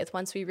forward with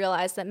once we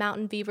realized that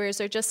mountain beavers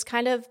are just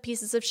kind of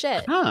pieces of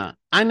shit. Huh.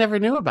 I never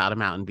knew about a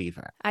mountain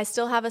beaver. I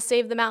still have a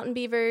Save the Mountain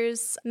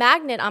Beavers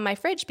magnet on my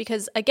fridge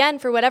because, again,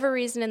 for whatever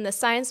reason in the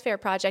science fair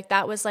project,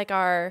 that was like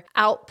our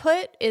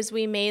output is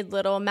we made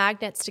little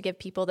magnets to give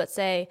people that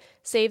say,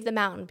 Save the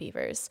Mountain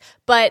Beavers.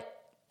 But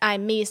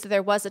I'm me, so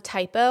there was a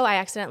typo. I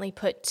accidentally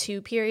put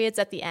 2 periods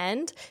at the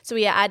end. So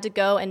we had to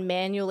go and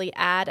manually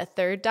add a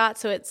third dot.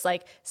 So it's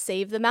like,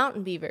 Save the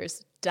Mountain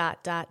Beavers, ...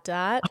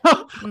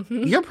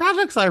 Your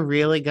projects are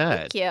really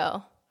good. Thank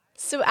you.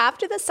 So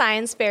after the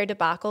science fair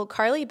debacle,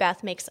 Carly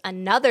Beth makes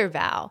another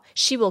vow.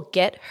 She will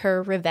get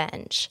her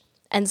revenge.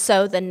 And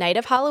so the night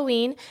of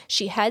Halloween,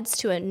 she heads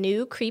to a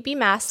new creepy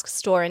mask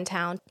store in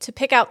town to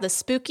pick out the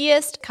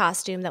spookiest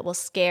costume that will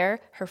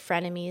scare her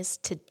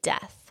frenemies to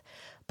death.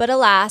 But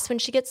alas, when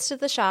she gets to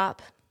the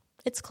shop,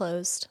 it's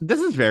closed. This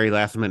is very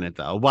last minute,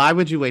 though. Why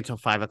would you wait till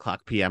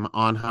 5:00 p.m.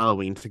 on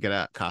Halloween to get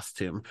a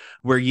costume?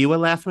 Were you a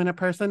last minute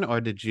person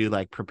or did you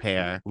like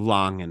prepare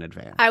long in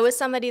advance? I was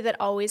somebody that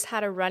always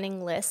had a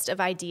running list of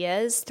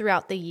ideas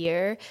throughout the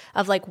year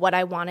of like what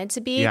I wanted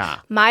to be. Yeah.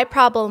 My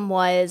problem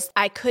was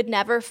I could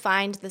never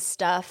find the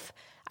stuff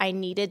I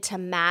needed to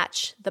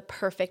match the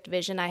perfect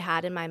vision I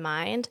had in my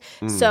mind.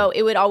 So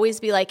it would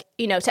always be like,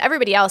 you know, to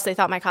everybody else, they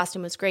thought my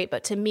costume was great.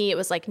 But to me, it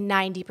was like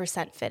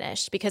 90%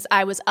 finished because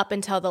I was up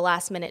until the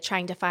last minute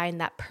trying to find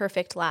that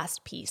perfect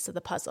last piece of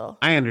the puzzle.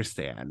 I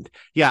understand.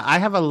 Yeah, I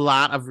have a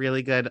lot of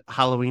really good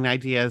Halloween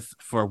ideas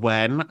for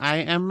when I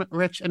am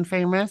rich and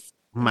famous.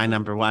 My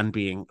number one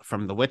being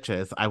from the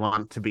witches. I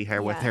want to be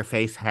her with her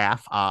face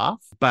half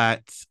off.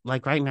 But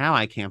like right now,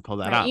 I can't pull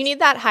that off. You need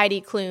that Heidi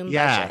Klum budget.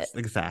 Yes,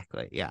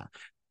 exactly. Yeah.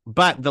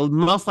 But the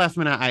most last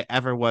minute I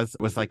ever was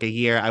like a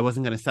year. I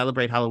wasn't going to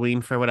celebrate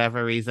Halloween for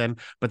whatever reason,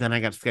 but then I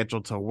got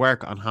scheduled to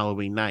work on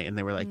Halloween night and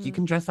they were like, you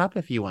can dress up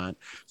if you want.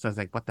 So I was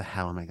like, what the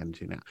hell am I going to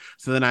do now?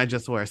 So then I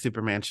just wore a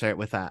Superman shirt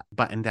with a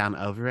button down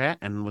over it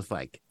and was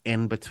like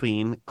in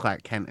between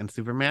Clark Kent and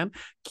Superman.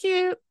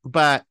 Cute.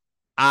 But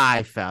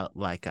I felt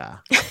like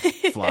a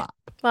flop.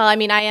 Well, I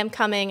mean, I am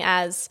coming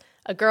as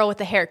a girl with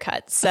a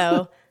haircut,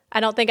 so I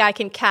don't think I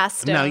can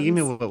cast stones. No, you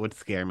knew what would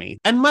scare me.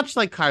 And much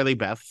like Carly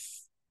Beth's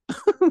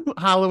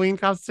Halloween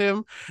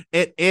costume,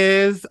 it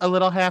is a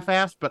little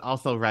half-assed, but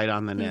also right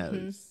on the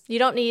nose. You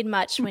don't need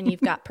much when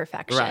you've got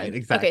perfection. Right,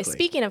 exactly. Okay,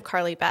 speaking of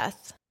Carly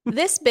Beth,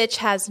 this bitch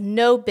has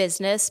no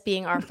business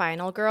being our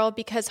final girl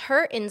because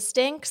her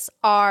instincts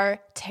are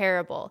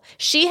terrible.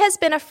 She has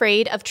been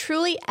afraid of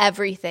truly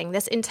everything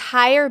this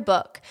entire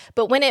book,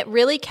 but when it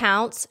really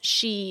counts,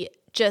 she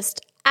just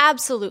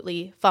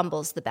absolutely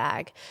fumbles the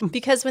bag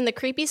because when the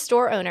creepy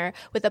store owner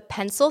with a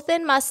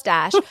pencil-thin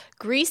mustache,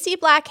 greasy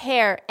black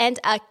hair, and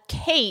a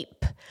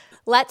cape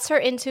lets her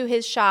into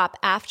his shop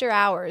after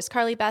hours,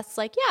 Carly Beth's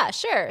like, yeah,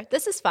 sure,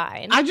 this is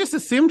fine. I just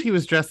assumed he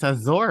was dressed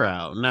as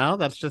Zorro. No,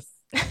 that's just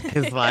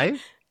his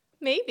life.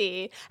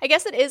 Maybe. I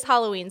guess it is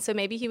Halloween, so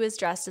maybe he was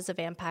dressed as a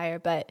vampire.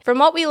 But from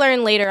what we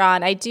learn later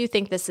on, I do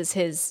think this is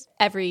his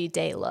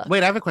everyday look.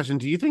 Wait, I have a question.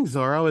 Do you think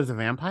Zorro is a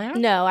vampire?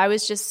 No, I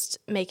was just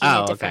making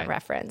a different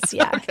reference.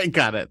 Yeah. Okay,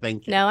 got it.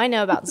 Thank you. No, I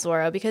know about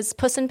Zorro because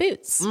Puss in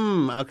Boots.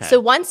 Okay. So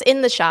once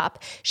in the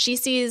shop, she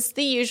sees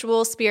the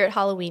usual spirit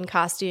Halloween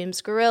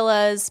costumes,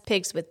 gorillas,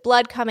 pigs with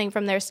blood coming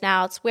from their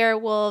snouts,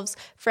 werewolves,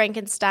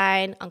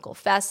 Frankenstein, Uncle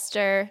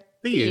Fester,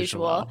 the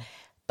usual.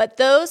 But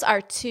those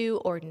are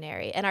too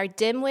ordinary, and our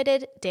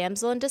dim-witted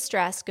damsel in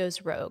distress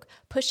goes rogue,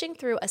 pushing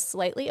through a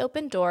slightly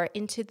open door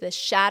into the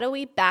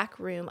shadowy back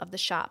room of the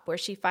shop where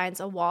she finds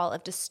a wall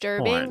of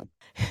disturbing...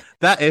 Porn.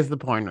 That is the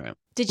porn room.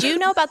 Did you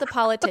know about the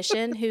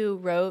politician who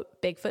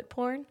wrote Bigfoot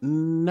porn?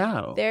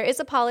 No. There is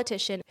a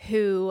politician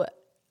who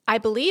I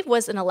believe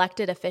was an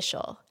elected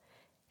official.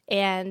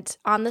 And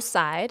on the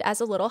side,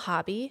 as a little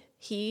hobby,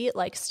 he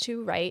likes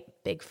to write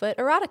Bigfoot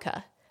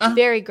erotica.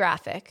 Very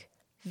graphic.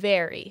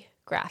 Very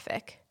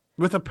graphic.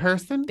 With a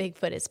person?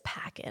 Bigfoot is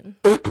packing.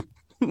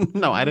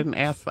 No, I didn't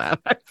ask that.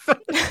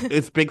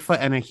 Is Bigfoot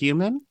and a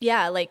human?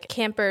 Yeah, like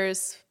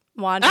campers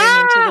wandering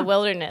into the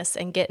wilderness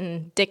and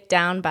getting dicked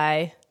down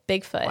by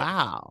Bigfoot.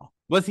 Wow.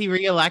 Was he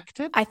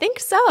reelected? I think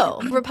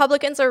so.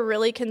 Republicans are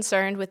really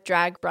concerned with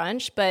drag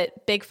brunch,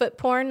 but Bigfoot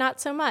porn, not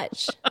so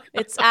much.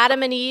 It's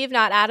Adam and Eve,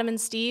 not Adam and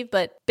Steve,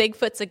 but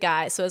Bigfoot's a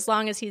guy. So as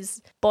long as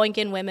he's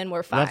boinking women,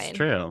 we're fine. That's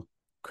true.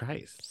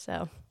 Christ.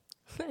 So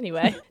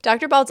anyway,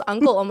 Dr. Bald's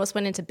uncle almost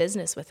went into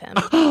business with him.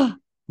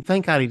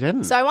 Thank God he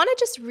didn't. So I want to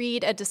just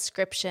read a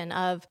description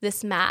of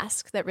this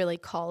mask that really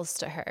calls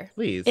to her.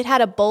 Please. It had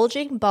a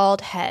bulging,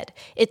 bald head.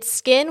 Its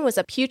skin was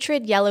a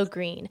putrid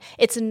yellow-green.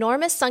 Its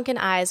enormous sunken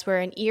eyes were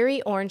an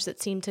eerie orange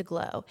that seemed to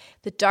glow.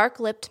 The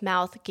dark-lipped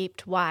mouth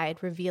gaped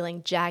wide,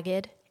 revealing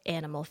jagged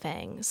animal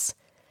fangs.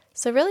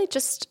 So really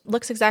just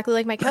looks exactly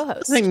like my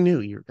co-host. I knew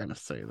you were going to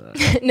say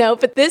that. No,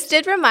 but this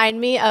did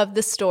remind me of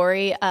the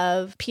story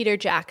of Peter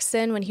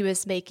Jackson when he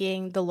was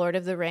making The Lord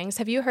of the Rings.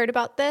 Have you heard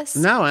about this?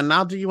 No, and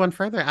I'll do you one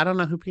further. I don't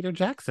know who Peter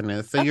Jackson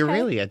is, so you're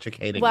really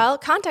educating. Well,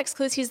 context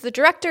clues, he's the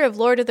director of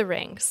Lord of the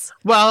Rings.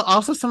 Well,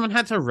 also someone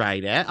had to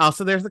write it.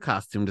 Also, there's a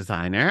costume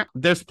designer.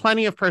 There's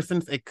plenty of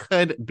persons it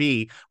could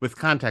be with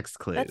context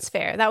clues. That's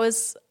fair. That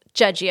was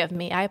judgy of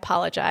me. I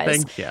apologize.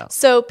 Thank you.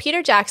 So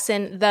Peter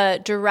Jackson,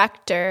 the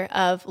director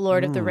of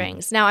Lord of the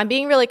Rings. Now, I'm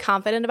being really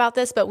confident about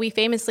this, but we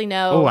famously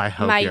know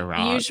my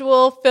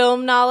usual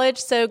film knowledge.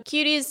 So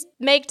cuties,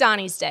 make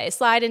Donnie's day.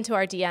 Slide into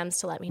our DMs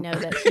to let me know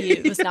that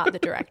he was not the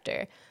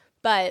director.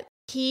 But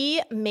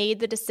he made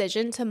the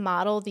decision to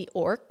model the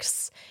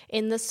orcs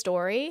in the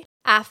story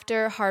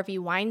after Harvey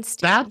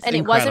Weinstein. That's and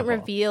incredible. It wasn't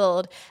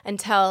revealed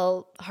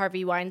until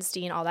Harvey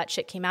Weinstein, all that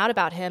shit came out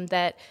about him,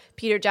 that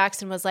Peter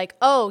Jackson was like,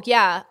 oh,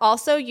 yeah,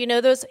 also, you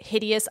know those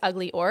hideous,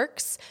 ugly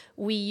orcs?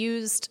 We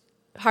used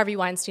Harvey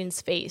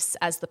Weinstein's face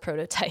as the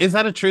prototype. Is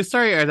that a true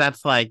story, or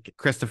that's like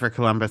Christopher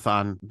Columbus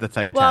on the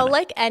Titanic? Well,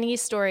 like any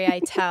story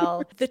I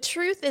tell, the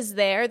truth is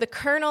there. The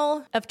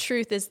kernel of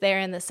truth is there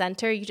in the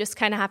center. You just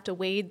kind of have to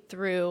wade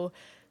through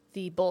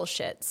the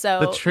bullshit.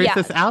 So the truth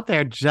is out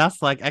there,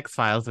 just like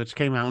X-Files, which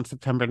came out in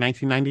September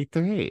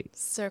 1993.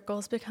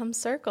 Circles become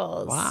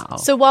circles. Wow.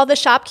 So while the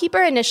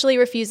shopkeeper initially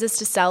refuses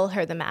to sell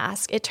her the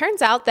mask, it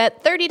turns out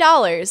that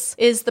 $30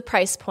 is the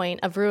price point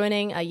of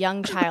ruining a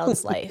young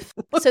child's life.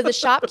 So the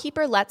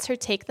shopkeeper lets her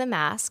take the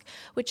mask,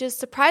 which is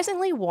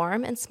surprisingly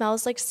warm and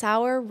smells like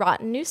sour,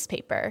 rotten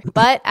newspaper.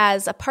 But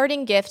as a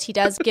parting gift, he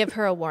does give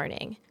her a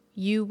warning.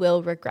 You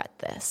will regret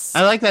this.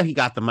 I like that he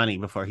got the money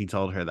before he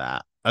told her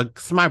that. A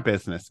smart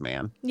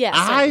businessman. Yeah,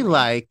 I certainly.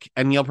 like,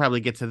 and you'll probably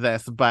get to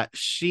this, but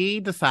she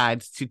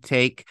decides to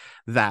take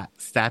that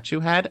statue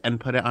head and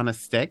put it on a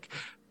stick,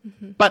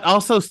 but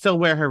also still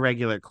wear her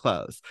regular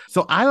clothes.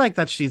 So I like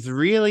that she's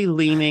really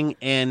leaning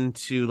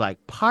into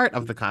like part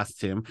of the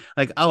costume.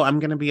 Like, oh, I'm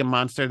going to be a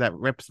monster that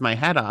rips my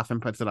head off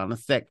and puts it on a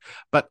stick.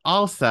 But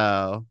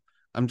also,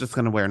 I'm just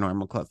going to wear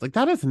normal clothes. Like,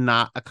 that is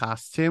not a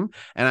costume.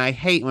 And I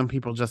hate when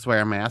people just wear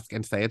a mask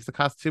and say it's a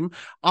costume.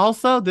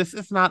 Also, this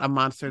is not a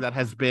monster that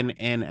has been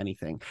in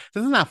anything.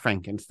 This is not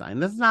Frankenstein.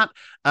 This is not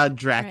a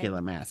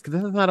Dracula mask.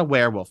 This is not a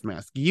werewolf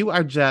mask. You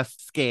are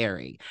just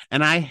scary.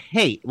 And I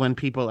hate when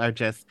people are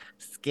just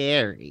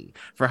scary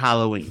for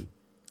Halloween.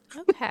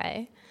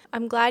 Okay.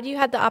 I'm glad you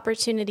had the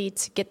opportunity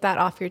to get that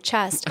off your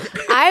chest.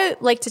 I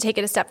like to take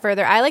it a step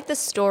further. I like the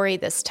story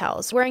this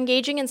tells. We're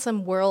engaging in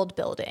some world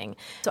building.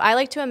 So I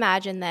like to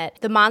imagine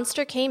that the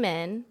monster came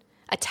in,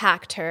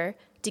 attacked her,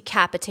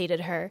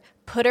 decapitated her,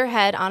 put her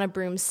head on a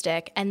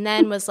broomstick, and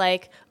then was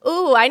like,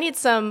 ooh, I need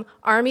some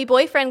army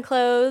boyfriend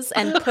clothes,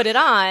 and put it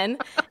on,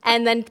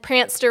 and then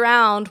pranced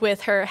around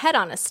with her head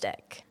on a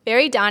stick.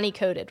 Very Donnie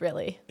coded,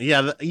 really.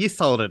 Yeah, you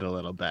sold it a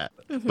little bit.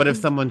 But if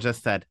someone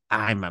just said,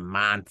 I'm a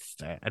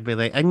monster, I'd be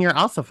like, and you're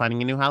also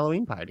finding a new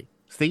Halloween party.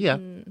 See ya.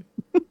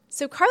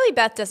 So Carly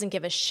Beth doesn't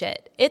give a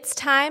shit. It's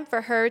time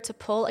for her to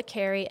pull a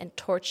Carrie and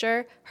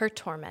torture her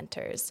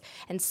tormentors.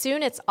 And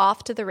soon it's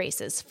off to the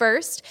races.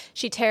 First,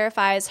 she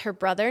terrifies her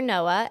brother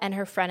Noah and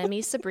her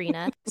frenemy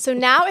Sabrina. So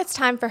now it's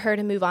time for her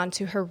to move on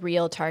to her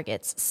real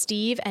targets,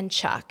 Steve and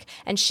Chuck.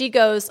 And she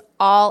goes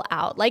all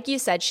out. Like you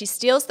said, she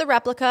steals the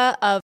replica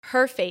of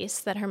her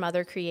face that her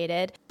mother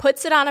created,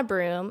 puts it on a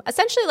broom,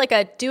 essentially like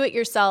a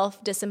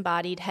do-it-yourself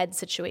disembodied head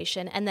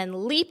situation, and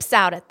then leaps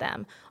out at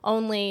them.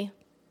 Only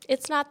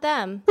it's not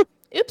them.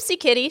 Oopsie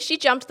kitty, she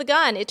jumped the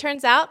gun. It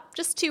turns out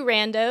just two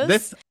randos.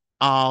 This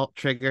all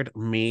triggered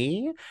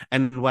me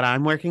and what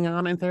I'm working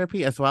on in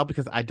therapy as well,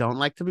 because I don't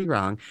like to be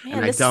wrong. Man,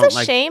 and this I don't is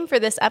a shame for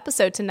this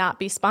episode to not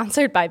be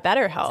sponsored by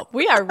BetterHelp.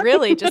 We are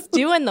really just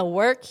doing the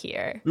work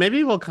here.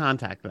 Maybe we'll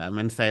contact them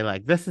and say,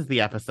 like, this is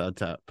the episode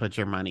to put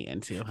your money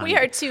into, honey. We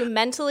are two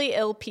mentally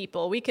ill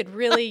people. We could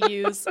really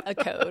use a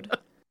code.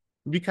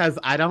 Because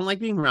I don't like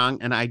being wrong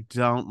and I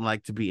don't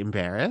like to be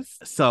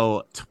embarrassed.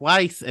 So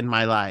twice in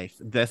my life,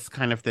 this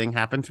kind of thing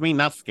happened to me,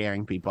 not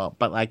scaring people,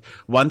 but like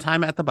one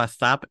time at the bus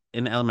stop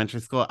in elementary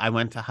school, I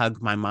went to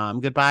hug my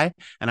mom goodbye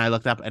and I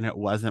looked up and it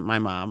wasn't my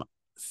mom.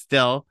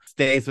 Still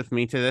stays with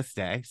me to this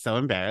day. So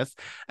embarrassed.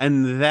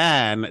 And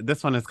then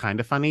this one is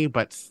kind of funny,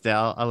 but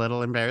still a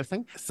little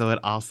embarrassing. So it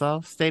also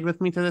stayed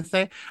with me to this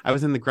day. I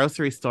was in the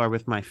grocery store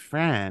with my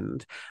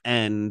friend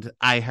and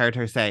I heard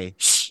her say,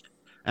 shh.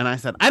 And I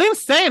said, I didn't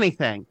say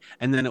anything.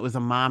 And then it was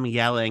a mom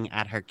yelling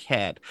at her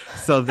kid.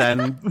 So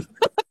then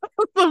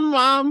the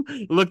mom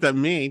looked at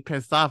me,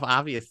 pissed off,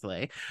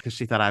 obviously, because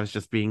she thought I was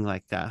just being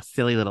like a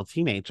silly little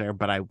teenager,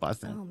 but I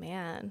wasn't. Oh,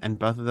 man. And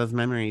both of those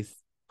memories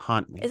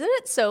haunt me. Isn't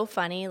it so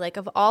funny? Like,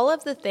 of all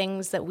of the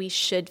things that we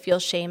should feel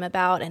shame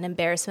about and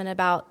embarrassment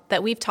about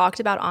that we've talked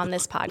about on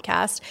this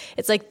podcast,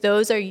 it's like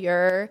those are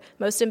your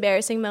most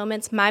embarrassing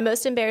moments. My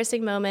most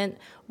embarrassing moment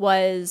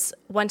was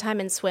one time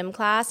in swim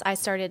class, I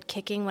started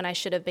kicking when I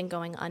should have been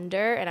going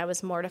under, and I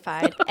was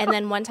mortified. And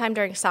then one time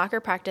during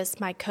soccer practice,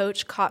 my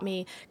coach caught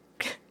me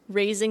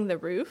raising the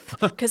roof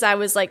because I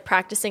was like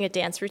practicing a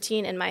dance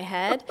routine in my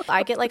head.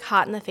 I get like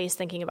hot in the face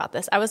thinking about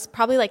this. I was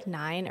probably like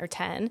 9 or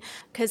 10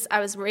 because I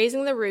was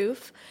raising the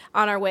roof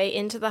on our way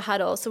into the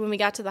huddle. So when we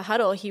got to the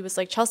huddle, he was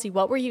like, Chelsea,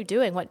 what were you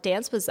doing? What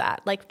dance was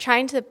that? Like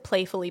trying to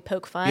playfully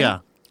poke fun. Yeah.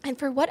 And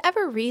for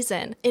whatever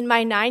reason, in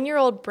my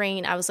 9-year-old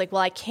brain, I was like,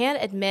 well, I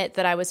can't admit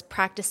that I was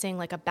practicing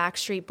like a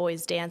Backstreet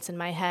Boys dance in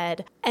my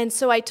head. And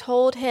so I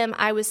told him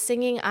I was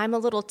singing I'm a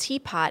Little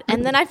Teapot.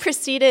 And then I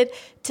proceeded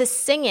to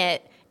sing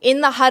it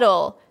in the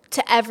huddle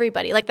to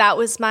everybody. Like that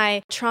was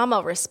my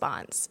trauma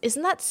response.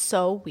 Isn't that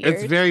so weird?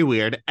 It's very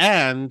weird.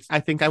 And I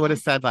think I would have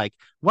said like,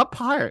 what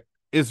part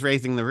is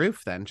raising the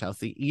roof then,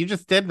 Chelsea? You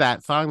just did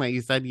that song that you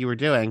said you were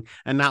doing,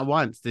 and not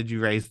once did you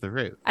raise the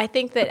roof. I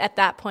think that at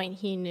that point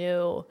he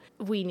knew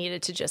we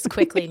needed to just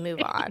quickly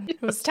move on.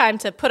 It was time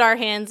to put our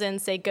hands in,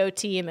 say go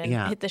team, and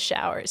hit the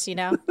showers, you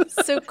know?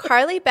 So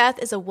Carly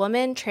Beth is a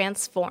woman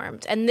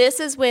transformed. And this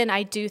is when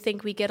I do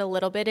think we get a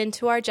little bit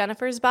into our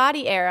Jennifer's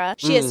Body era.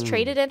 She has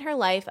traded in her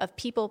life of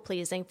people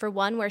pleasing for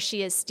one where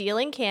she is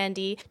stealing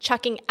candy,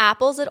 chucking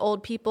apples at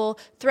old people,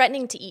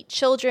 threatening to eat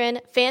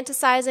children,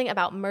 fantasizing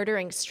about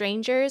murdering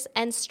strangers,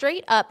 and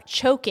straight up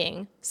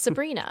choking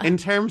Sabrina. In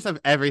terms of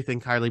everything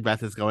Carly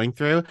Beth is going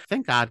through,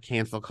 thank God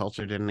cancel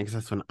culture didn't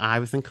exist when I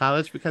was in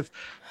college, because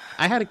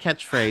I had a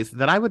catchphrase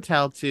that I would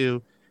tell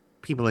to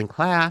people in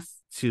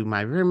class, to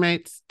my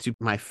roommates, to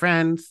my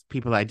friends,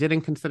 people I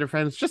didn't consider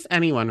friends, just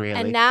anyone really.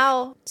 And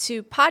now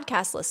to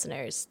podcast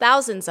listeners,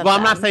 thousands of them. Well,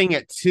 I'm not saying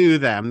it to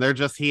them. They're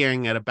just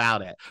hearing it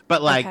about it.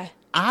 But like, okay.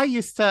 I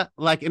used to,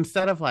 like,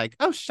 instead of like,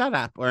 oh, shut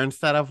up, or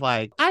instead of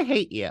like, I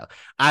hate you,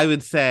 I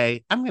would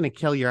say, I'm going to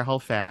kill your whole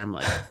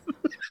family.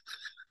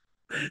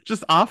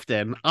 Just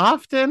often,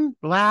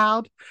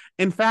 loud.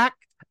 In fact,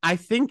 I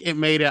think it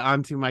made it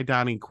onto my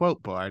Donnie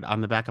quote board on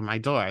the back of my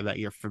door that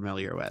you're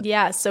familiar with.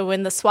 Yeah, so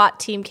when the SWAT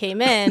team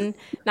came in,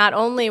 not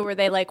only were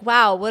they like,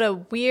 wow, what a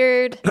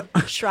weird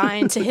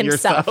shrine to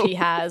himself he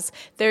has.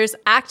 There's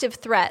active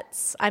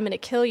threats. I'm going to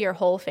kill your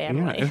whole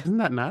family. Yeah, isn't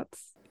that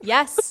nuts?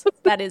 Yes,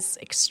 that is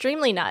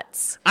extremely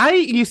nuts. I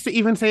used to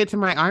even say it to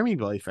my army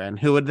boyfriend,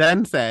 who would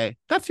then say,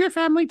 that's your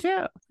family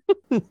too.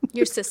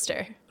 Your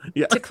sister,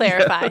 yeah. To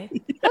clarify.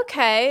 Yeah.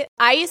 Okay.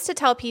 I used to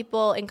tell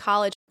people in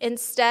college,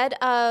 instead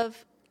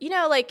of, you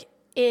know, like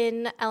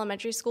in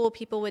elementary school,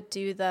 people would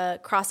do the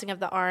crossing of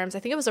the arms. I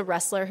think it was a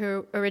wrestler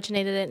who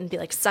originated it and be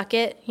like, suck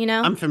it, you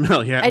know? I'm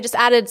familiar. I just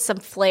added some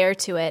flair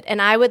to it.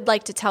 And I would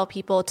like to tell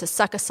people to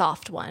suck a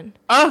soft one.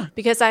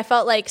 Because I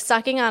felt like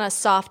sucking on a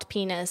soft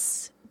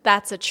penis,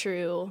 that's a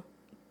true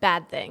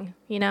bad thing,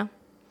 you know?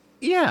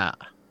 Yeah.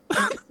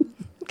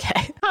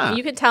 Okay. Huh.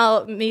 You can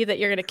tell me that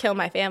you're going to kill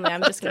my family.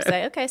 I'm just going to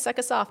say, okay, suck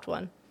a soft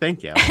one.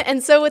 Thank you.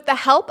 And so with the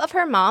help of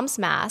her mom's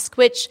mask,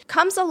 which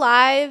comes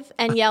alive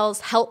and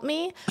yells, help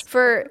me,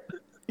 for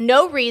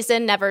no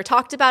reason, never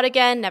talked about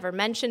again, never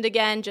mentioned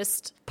again,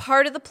 just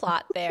part of the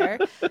plot there,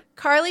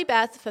 Carly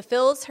Beth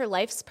fulfills her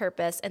life's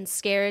purpose and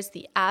scares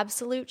the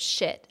absolute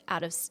shit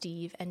out of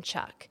Steve and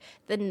Chuck.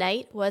 The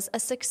night was a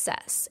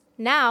success.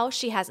 Now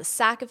she has a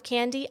sack of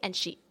candy and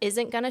she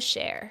isn't going to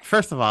share.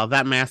 First of all,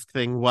 that mask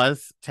thing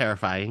was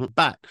terrifying,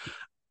 but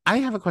I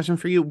have a question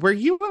for you. Were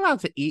you allowed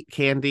to eat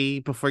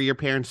candy before your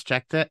parents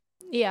checked it?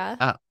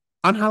 Yeah.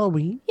 On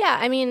Halloween? Yeah,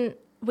 I mean,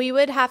 we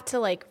would have to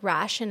like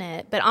ration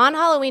it, but on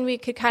Halloween we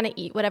could kind of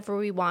eat whatever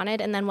we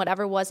wanted, and then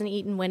whatever wasn't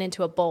eaten went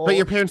into a bowl. But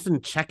your parents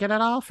didn't check it at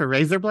all for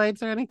razor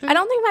blades or anything? I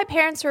don't think my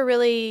parents were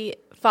really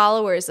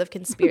followers of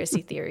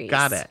conspiracy theories.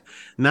 Got it.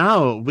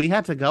 No, we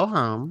had to go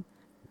home,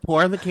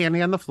 pour the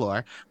candy on the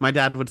floor. My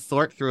dad would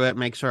sort through it,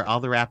 make sure all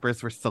the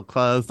wrappers were still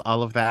closed,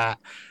 all of that.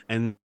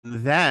 And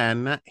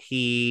then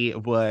he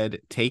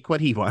would take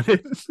what he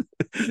wanted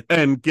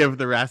and give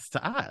the rest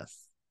to us.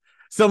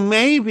 So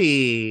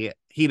maybe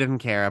he didn't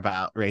care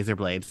about razor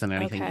blades and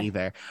anything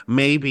either.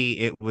 Maybe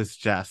it was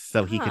just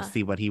so he could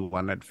see what he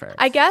wanted first.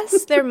 I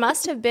guess there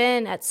must have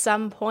been at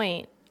some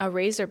point a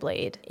razor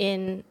blade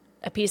in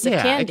a piece of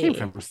candy. Yeah, it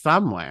came from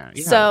somewhere.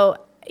 Yeah. So,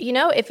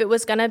 if it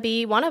was going to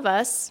be one of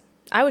us,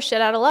 I was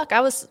shit out of luck.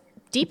 I was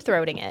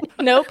deep-throating it.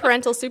 No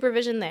parental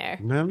supervision there.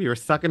 No, you were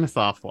sucking a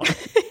soft one.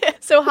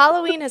 So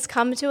Halloween has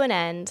come to an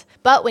end,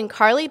 but when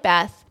Carly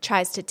Beth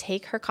tries to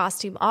take her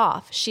costume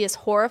off, she is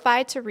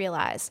horrified to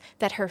realize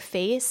that her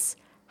face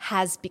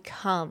has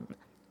become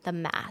the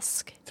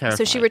mask. Terrifying.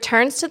 So she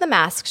returns to the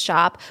mask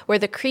shop where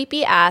the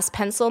creepy-ass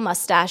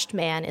pencil-mustached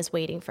man is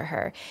waiting for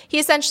her. He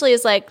essentially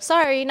is like,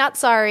 sorry, not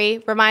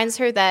sorry, reminds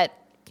her that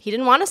he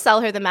didn't want to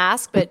sell her the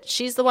mask, but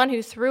she's the one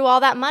who threw all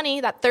that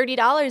money, that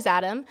 $30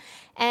 at him.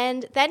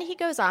 And then he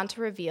goes on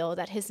to reveal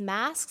that his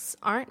masks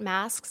aren't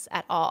masks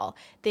at all.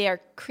 They are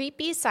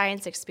creepy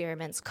science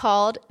experiments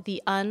called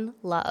the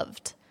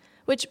Unloved,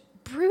 which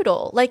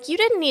brutal. Like, you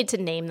didn't need to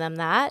name them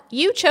that.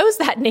 You chose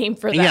that name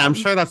for them. Yeah, I'm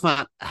sure that's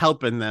not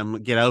helping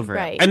them get over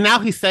it. And now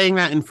he's saying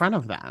that in front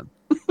of them.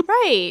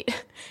 Right.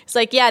 It's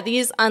like, yeah,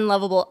 these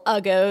unlovable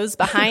uggos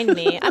behind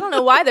me, I don't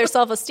know why their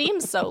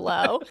self-esteem's so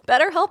low.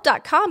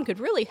 BetterHelp.com could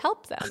really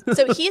help them.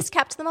 So he's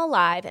kept them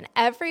alive, and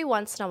every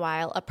once in a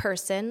while, a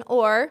person,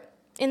 or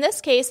in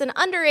this case, an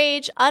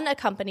underage,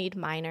 unaccompanied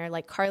minor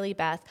like Carly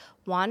Beth,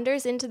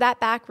 wanders into that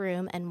back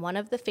room, and one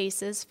of the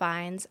faces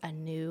finds a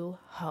new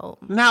home.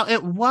 Now,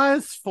 it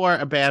was for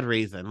a bad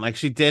reason. Like,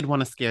 she did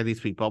want to scare these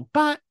people,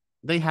 but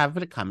they have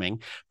it coming.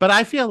 But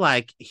I feel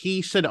like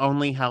he should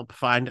only help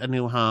find a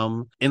new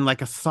home in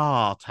like a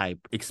Saw type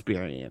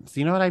experience.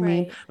 You know what I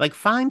mean? Right. Like,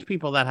 find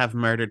people that have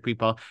murdered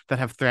people, that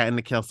have threatened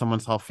to kill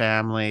someone's whole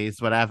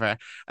families, whatever,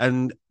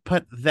 and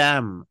put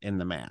them in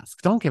the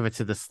mask. Don't give it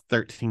to this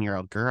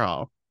 13-year-old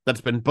girl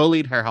that's been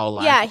bullied her whole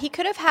life. Yeah, he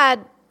could have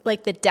had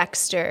like the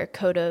Dexter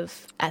code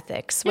of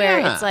ethics where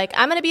it's like,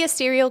 I'm going to be a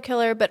serial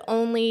killer, but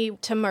only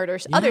to murder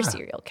other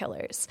serial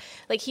killers.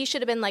 Like, he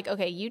should have been like,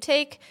 okay, you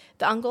take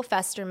the Uncle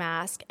Fester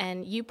mask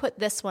and you put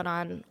this one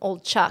on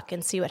old Chuck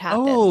and see what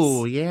happens.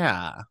 Oh,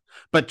 yeah.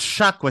 But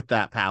Chuck with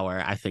that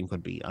power, I think,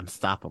 would be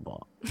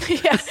unstoppable.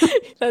 Yeah,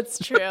 that's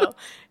true.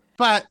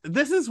 But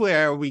this is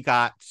where we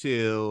got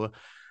to,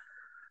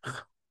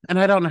 and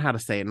I don't know how to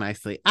say it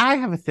nicely. I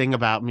have a thing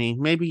about me.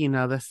 Maybe you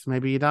know this,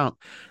 maybe you don't.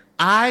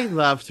 I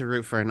love to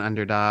root for an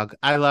underdog.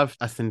 I love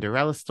a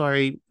Cinderella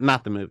story,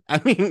 not the movie. I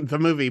mean, the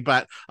movie,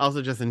 but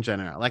also just in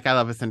general. Like, I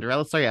love a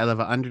Cinderella story. I love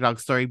an underdog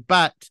story,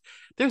 but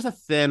there's a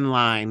thin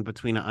line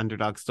between an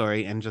underdog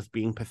story and just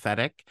being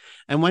pathetic.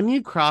 And when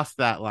you cross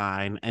that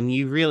line and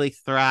you really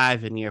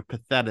thrive in your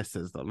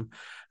patheticism,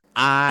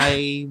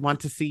 I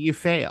want to see you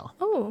fail.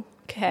 Oh,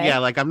 okay. Yeah,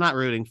 like, I'm not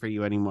rooting for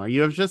you anymore.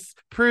 You have just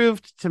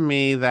proved to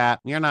me that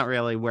you're not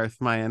really worth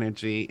my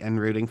energy and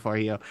rooting for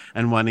you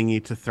and wanting you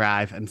to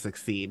thrive and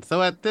succeed.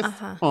 So at this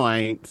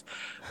point,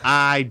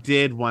 I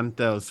did want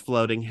those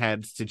floating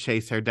heads to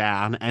chase her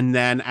down. And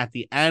then at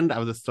the end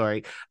of the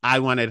story, I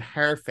wanted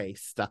her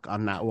face stuck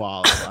on that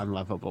wall of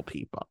unlovable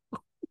people.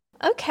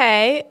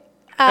 Okay.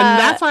 And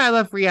that's why I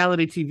love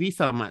reality TV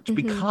so much,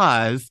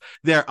 because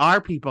there are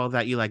people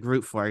that you like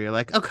root for. You're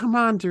like, oh, come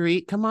on,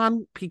 Dorit. Come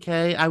on,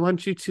 PK. I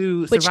want you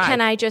to survive. Which,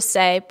 can I just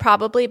say,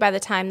 probably by the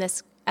time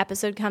this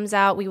episode comes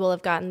out, we will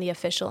have gotten the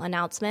official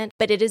announcement.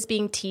 But it is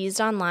being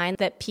teased online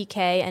that PK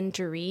and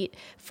Dorit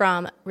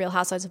from Real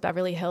Housewives of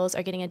Beverly Hills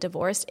are getting a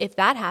divorce. If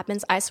that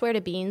happens, I swear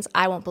to beans,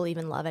 I won't believe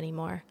in love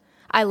anymore.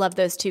 I love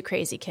those two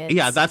crazy kids.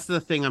 Yeah, that's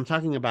the thing I'm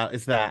talking about,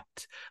 is that,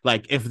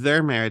 like, if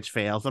their marriage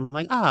fails, I'm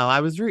like, oh,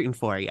 I was rooting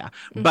for you.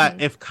 But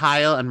if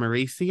Kyle and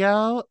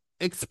Mauricio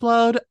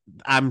explode,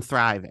 I'm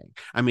thriving.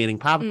 I'm eating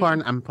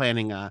popcorn. I'm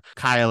planning a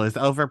Kyle is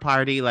over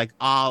party, like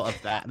all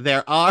of that.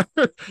 There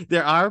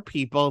are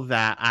people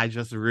that I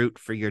just root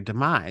for your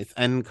demise.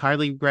 And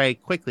Carly Gray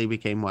quickly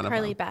became one of them.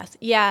 Carly Beth.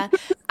 Yeah.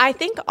 I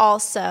think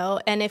also,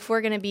 and if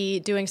we're going to be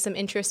doing some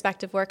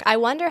introspective work, I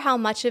wonder how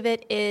much of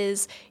it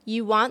is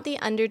you want the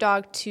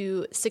underdog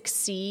to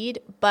succeed,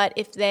 but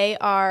if they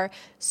are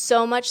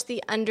so much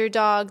the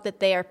underdog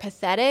that they are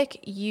pathetic,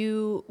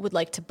 you would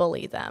like to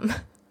bully them.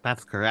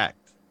 That's correct.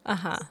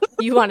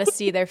 You want to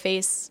see their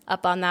face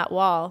up on that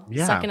wall,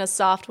 Yeah. sucking a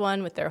soft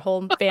one with their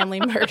whole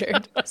family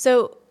murdered.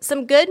 So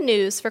some good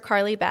news for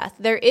Carly Beth.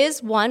 There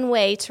is one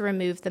way to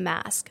remove the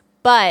mask,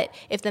 But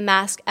if the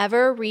mask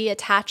ever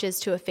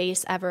reattaches to a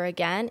face ever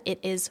again, it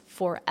is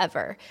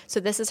forever. So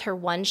this is her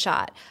one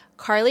shot.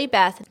 Carly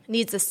Beth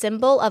needs a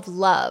symbol of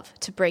love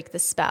to break the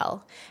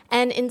spell.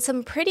 And in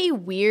some pretty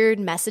weird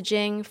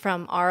messaging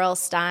from R.L.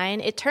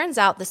 Stine, it turns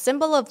out the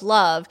symbol of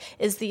love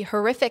is the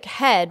horrific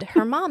head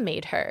her mom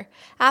made her.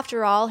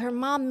 After all, her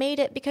mom made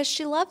it because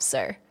she loves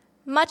her.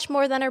 Much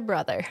more than her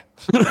brother.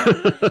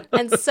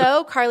 And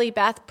so Carly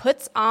Beth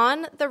puts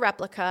on the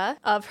replica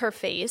of her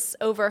face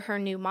over her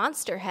new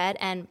monster head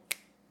and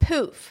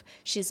poof,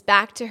 she's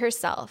back to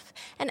herself.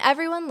 And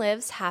everyone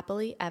lives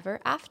happily ever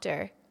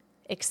after.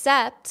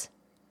 Except,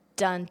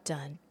 dun,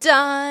 dun,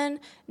 dun,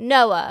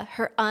 Noah,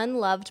 her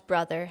unloved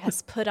brother,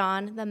 has put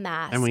on the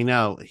mask. And we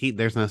know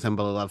there's no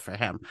symbol of love for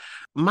him.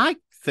 My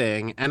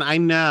thing, and I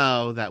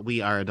know that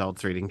we are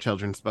adults reading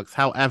children's books.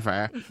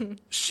 However,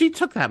 she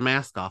took that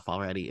mask off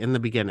already in the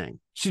beginning.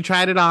 She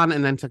tried it on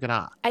and then took it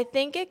off. I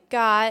think it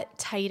got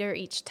tighter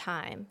each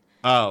time.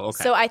 Oh,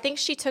 okay. So I think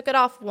she took it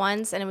off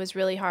once and it was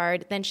really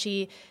hard. Then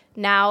she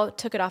now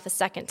took it off a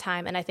second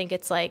time. And I think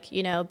it's like,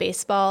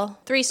 baseball.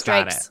 3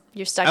 strikes,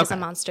 you're stuck as a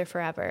monster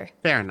forever.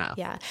 Fair enough.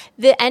 Yeah.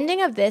 The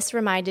ending of this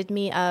reminded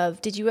me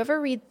of, did you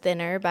ever read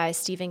Thinner by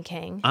Stephen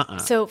King?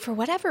 So for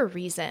whatever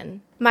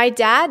reason, my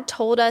dad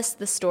told us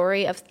the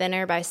story of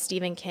Thinner by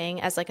Stephen King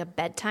as like a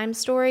bedtime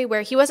story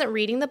where he wasn't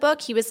reading the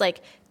book. He was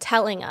like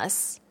telling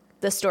us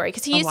the story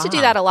because he used to do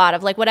that a lot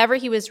of like whatever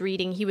he was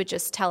reading, he would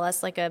just tell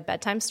us like a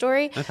bedtime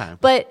story. Okay.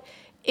 But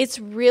it's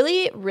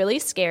really, really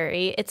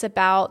scary. It's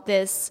about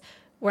this,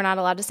 we're not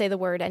allowed to say the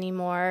word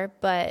anymore,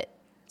 but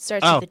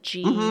starts with a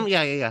G. Mm-hmm.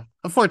 Yeah.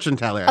 A fortune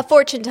teller. A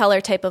fortune teller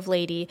type of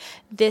lady.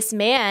 This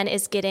man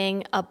is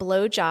getting a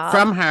blowjob.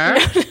 From her?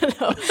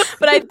 No.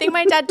 But I think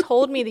my dad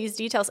told me these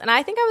details, and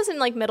I think I was in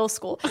like middle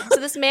school. So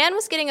this man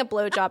was getting a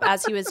blowjob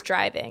as he was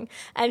driving,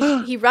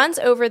 and he runs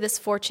over this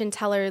fortune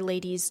teller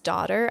lady's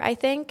daughter, I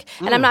think.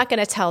 And I'm not going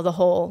to tell the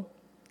whole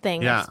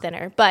thing of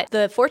Thinner, but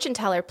the fortune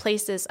teller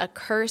places a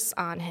curse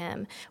on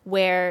him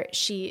where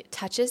she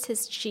touches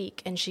his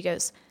cheek and she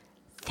goes,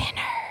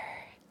 "Thinner."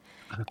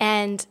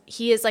 And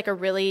he is like a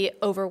really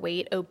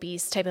overweight,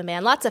 obese type of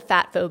man. Lots of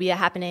fat phobia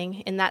happening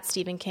in that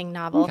Stephen King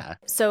novel. Okay.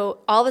 So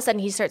all of a sudden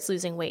he starts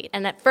losing weight.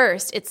 And at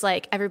first it's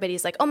like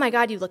everybody's like, oh my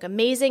God, you look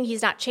amazing.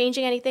 He's not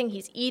changing anything.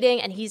 He's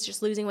eating and he's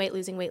just losing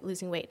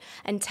weight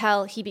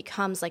until he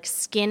becomes like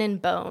skin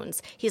and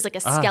bones. He's like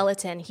a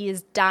skeleton. He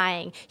is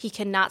dying. He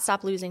cannot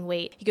stop losing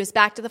weight. He goes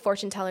back to the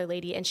fortune teller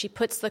lady and she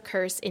puts the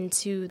curse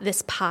into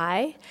this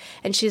pie.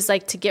 And she's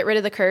like, to get rid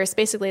of the curse,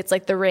 basically it's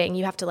like the ring.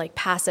 You have to like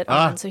pass it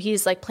on. So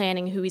he's like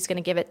planning who he's going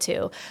to give it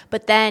to.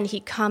 But then he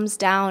comes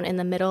down in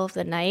the middle of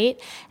the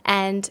night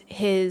and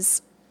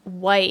his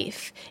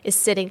wife is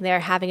sitting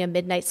there having a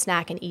midnight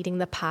snack and eating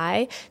the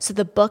pie. So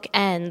the book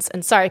ends,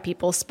 and sorry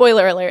people,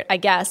 spoiler alert, I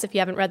guess, if you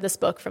haven't read this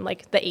book from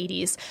like the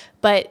 80s,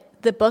 but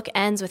the book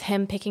ends with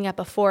him picking up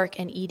a fork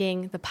and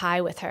eating the pie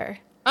with her.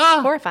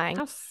 Horrifying.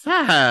 How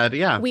sad,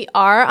 yeah. We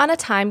are on a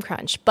time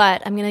crunch,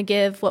 but I'm going to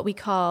give what we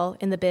call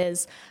in the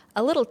biz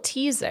a little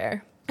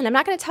teaser. And I'm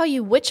not going to tell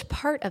you which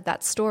part of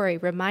that story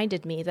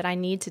reminded me that I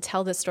need to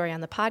tell this story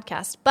on the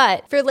podcast.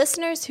 But for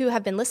listeners who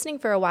have been listening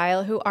for a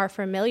while, who are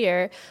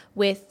familiar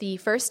with the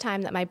first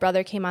time that my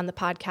brother came on the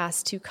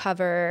podcast to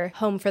cover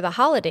Home for the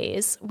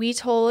Holidays, we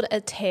told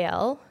a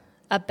tale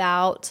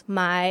about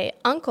my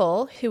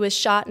uncle who was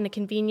shot in a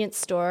convenience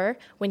store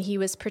when he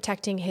was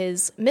protecting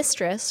his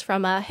mistress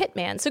from a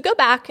hitman. So go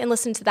back and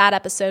listen to that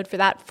episode for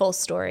that full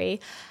story.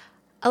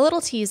 A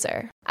little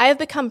teaser. I have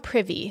become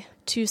privy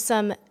to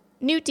some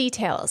new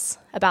details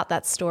about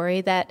that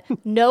story that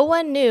no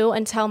one knew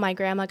until my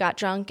grandma got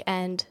drunk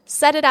and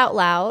said it out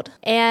loud.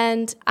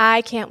 And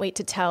I can't wait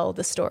to tell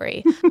the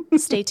story.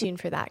 Stay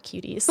tuned for that,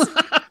 cuties.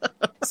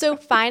 So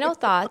final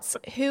thoughts.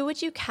 Who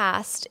would you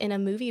cast in a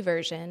movie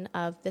version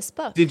of this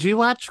book? Did you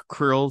watch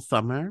Cruel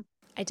Summer?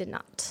 I did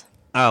not.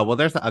 Oh, well,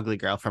 there's the ugly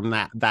girl from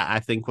that I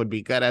think would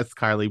be good as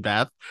Carly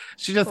Beth.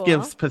 She just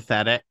gives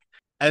pathetic.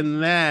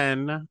 And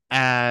then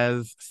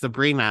as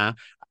Sabrina,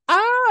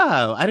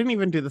 I didn't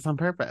even do this on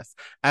purpose.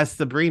 As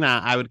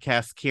Sabrina, I would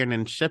cast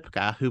Kiernan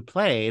Shipka, who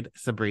played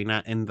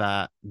Sabrina in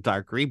the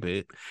Dark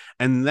reboot.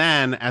 And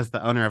then as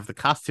the owner of the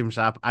costume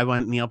shop, I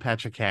went Neil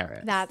Patrick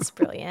Harris. That's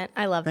brilliant.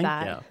 I love Thank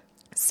that. you.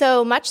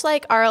 So much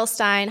like R.L.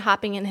 Stine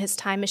hopping in his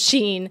time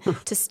machine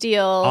to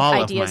steal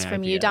ideas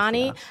from you,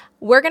 Donnie,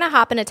 we're going to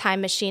hop in a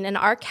time machine. And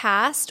our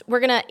cast, we're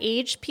going to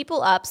age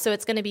people up. So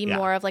it's going to be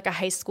more of like a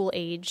high school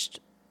aged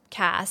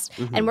cast,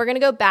 and we're going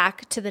to go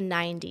back to the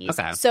 90s.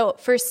 Okay. So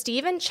for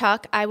Steve and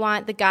Chuck, I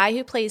want the guy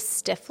who plays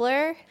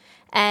Stifler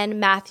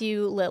and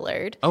Matthew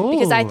Lillard,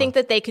 because I think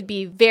that they could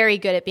be very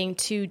good at being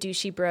two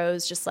douchey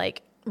bros, just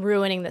like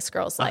ruining this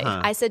girl's life.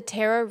 I said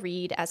Tara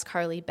Reid as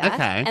Carly Beth,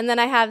 and then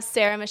I have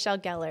Sarah Michelle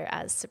Gellar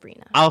as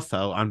Sabrina.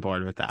 Also on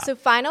board with that. So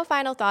final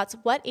thoughts.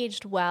 What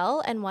aged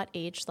well and what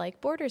aged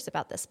like borders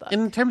about this book?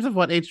 In terms of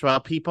what aged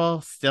well,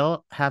 people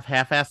still have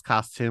half-assed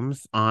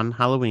costumes on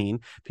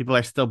Halloween. People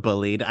are still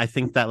bullied. I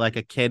think that like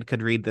a kid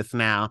could read this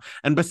now.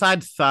 And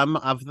besides some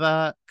of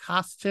the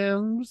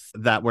costumes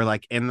that were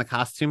like in the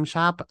costume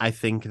shop, I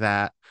think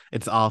that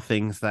it's all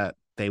things that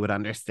they would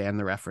understand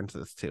the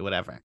references to,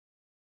 whatever.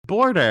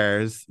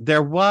 Borders,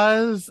 there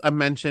was a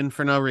mention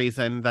for no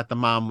reason that the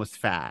mom was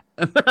fat.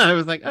 I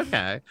was like,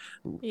 okay.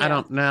 Yeah. I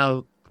don't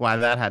know why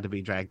that had to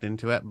be dragged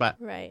into it, but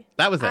Right.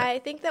 that was it. I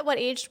think that what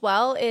aged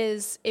well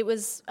is it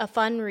was a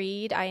fun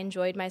read. I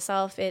enjoyed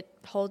myself. It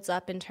holds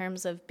up in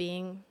terms of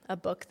being a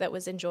book that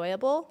was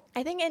enjoyable.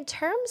 I think in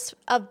terms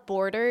of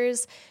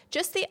Borders,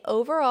 just the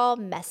overall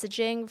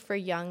messaging for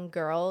young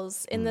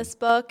girls in this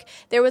book,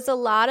 there was a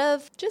lot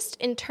of just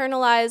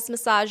internalized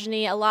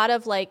misogyny, a lot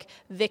of like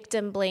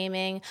victim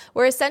blaming,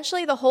 where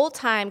essentially the whole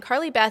time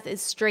Carly Beth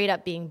is straight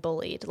up being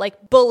bullied,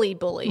 like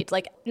bullied.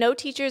 Like no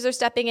teachers are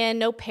stepping in,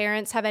 no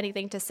parents have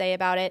anything to say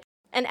about it.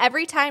 And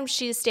every time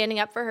she's standing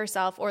up for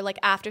herself or like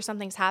after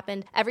something's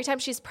happened, every time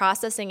she's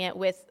processing it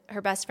with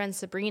her best friend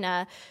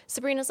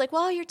Sabrina's like,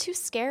 well, you're too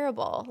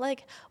scareable.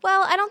 Like,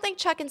 well, I don't think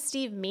Chuck and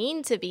Steve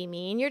mean to be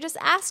mean. You're just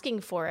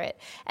asking for it.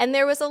 And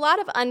there was a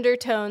lot of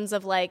undertones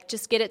of like,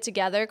 just get it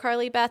together,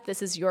 Carly Beth.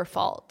 This is your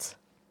fault.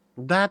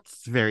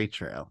 That's very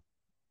true.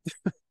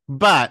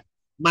 But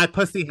my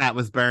pussy hat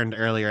was burned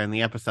earlier in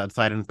the episode,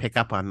 so I didn't pick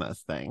up on those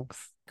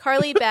things.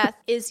 Carly Beth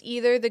is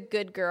either the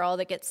good girl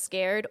that gets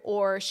scared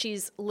or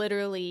she's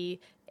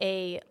literally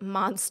a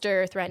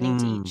monster threatening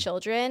to eat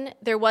children.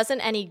 There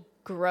wasn't any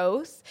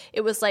growth. It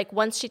was like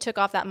once she took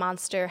off that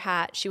monster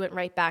hat, she went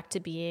right back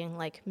to being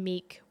like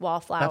meek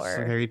wallflower. That's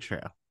very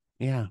true.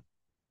 Yeah.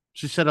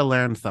 She should have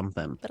learned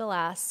something. But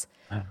alas,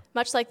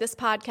 much like this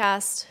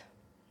podcast,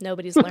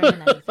 nobody's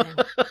learning anything.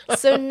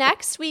 So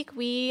next week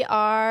we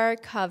are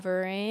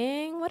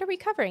covering... What are we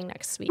covering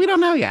next week? We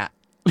don't know yet.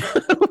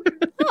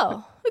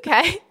 Oh,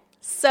 okay.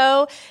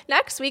 So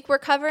next week we're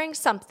covering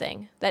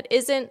something that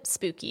isn't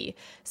spooky.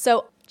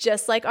 So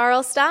just like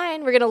R.L.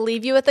 Stine, we're going to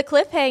leave you with a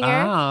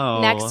cliffhanger.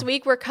 Oh. Next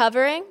week we're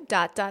covering ...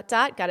 Got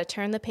to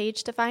turn the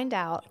page to find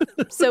out.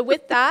 So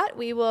with that,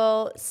 we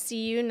will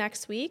see you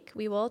next week.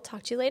 We will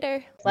talk to you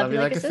later. Love you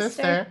like a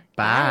sister.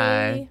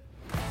 Bye.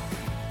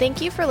 Thank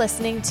you for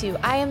listening to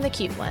I Am the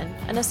Cute One,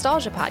 a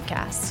nostalgia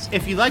podcast.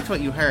 If you liked what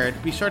you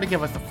heard, be sure to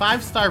give us a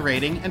 5-star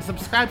rating and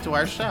subscribe to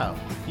our show.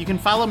 You can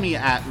follow me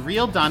at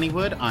Real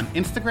Donnywood on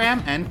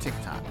Instagram and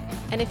TikTok.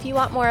 And if you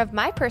want more of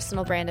my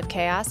personal brand of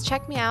chaos,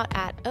 check me out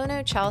at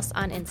Ono Chels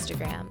on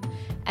Instagram.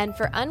 And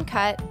for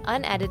uncut,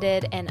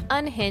 unedited, and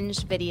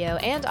unhinged video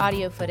and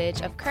audio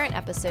footage of current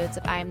episodes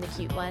of I Am the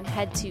Cute One,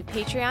 head to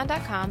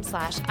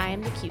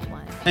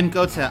patreon.com/IamTheCuteOne. And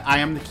go to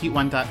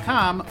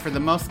IamTheCuteOne.com for the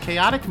most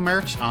chaotic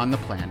merch on the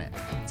planet.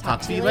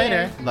 Talk to you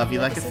later. Love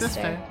you like a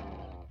sister.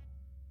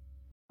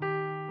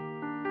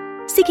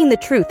 Seeking the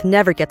truth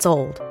never gets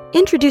old.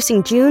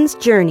 Introducing June's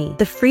Journey,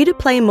 the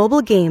free-to-play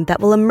mobile game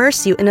that will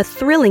immerse you in a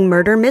thrilling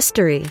murder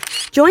mystery.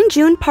 Join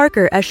June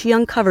Parker as she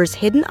uncovers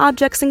hidden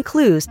objects and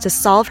clues to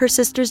solve her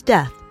sister's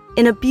death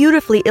in a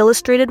beautifully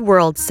illustrated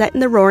world set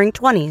in the Roaring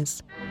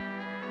 '20s.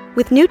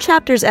 With new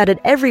chapters added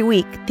every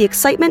week, the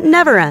excitement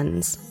never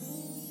ends.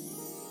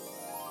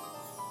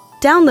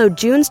 Download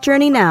June's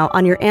Journey now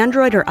on your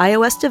Android or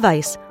iOS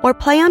device or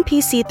play on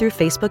PC through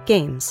Facebook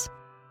Games.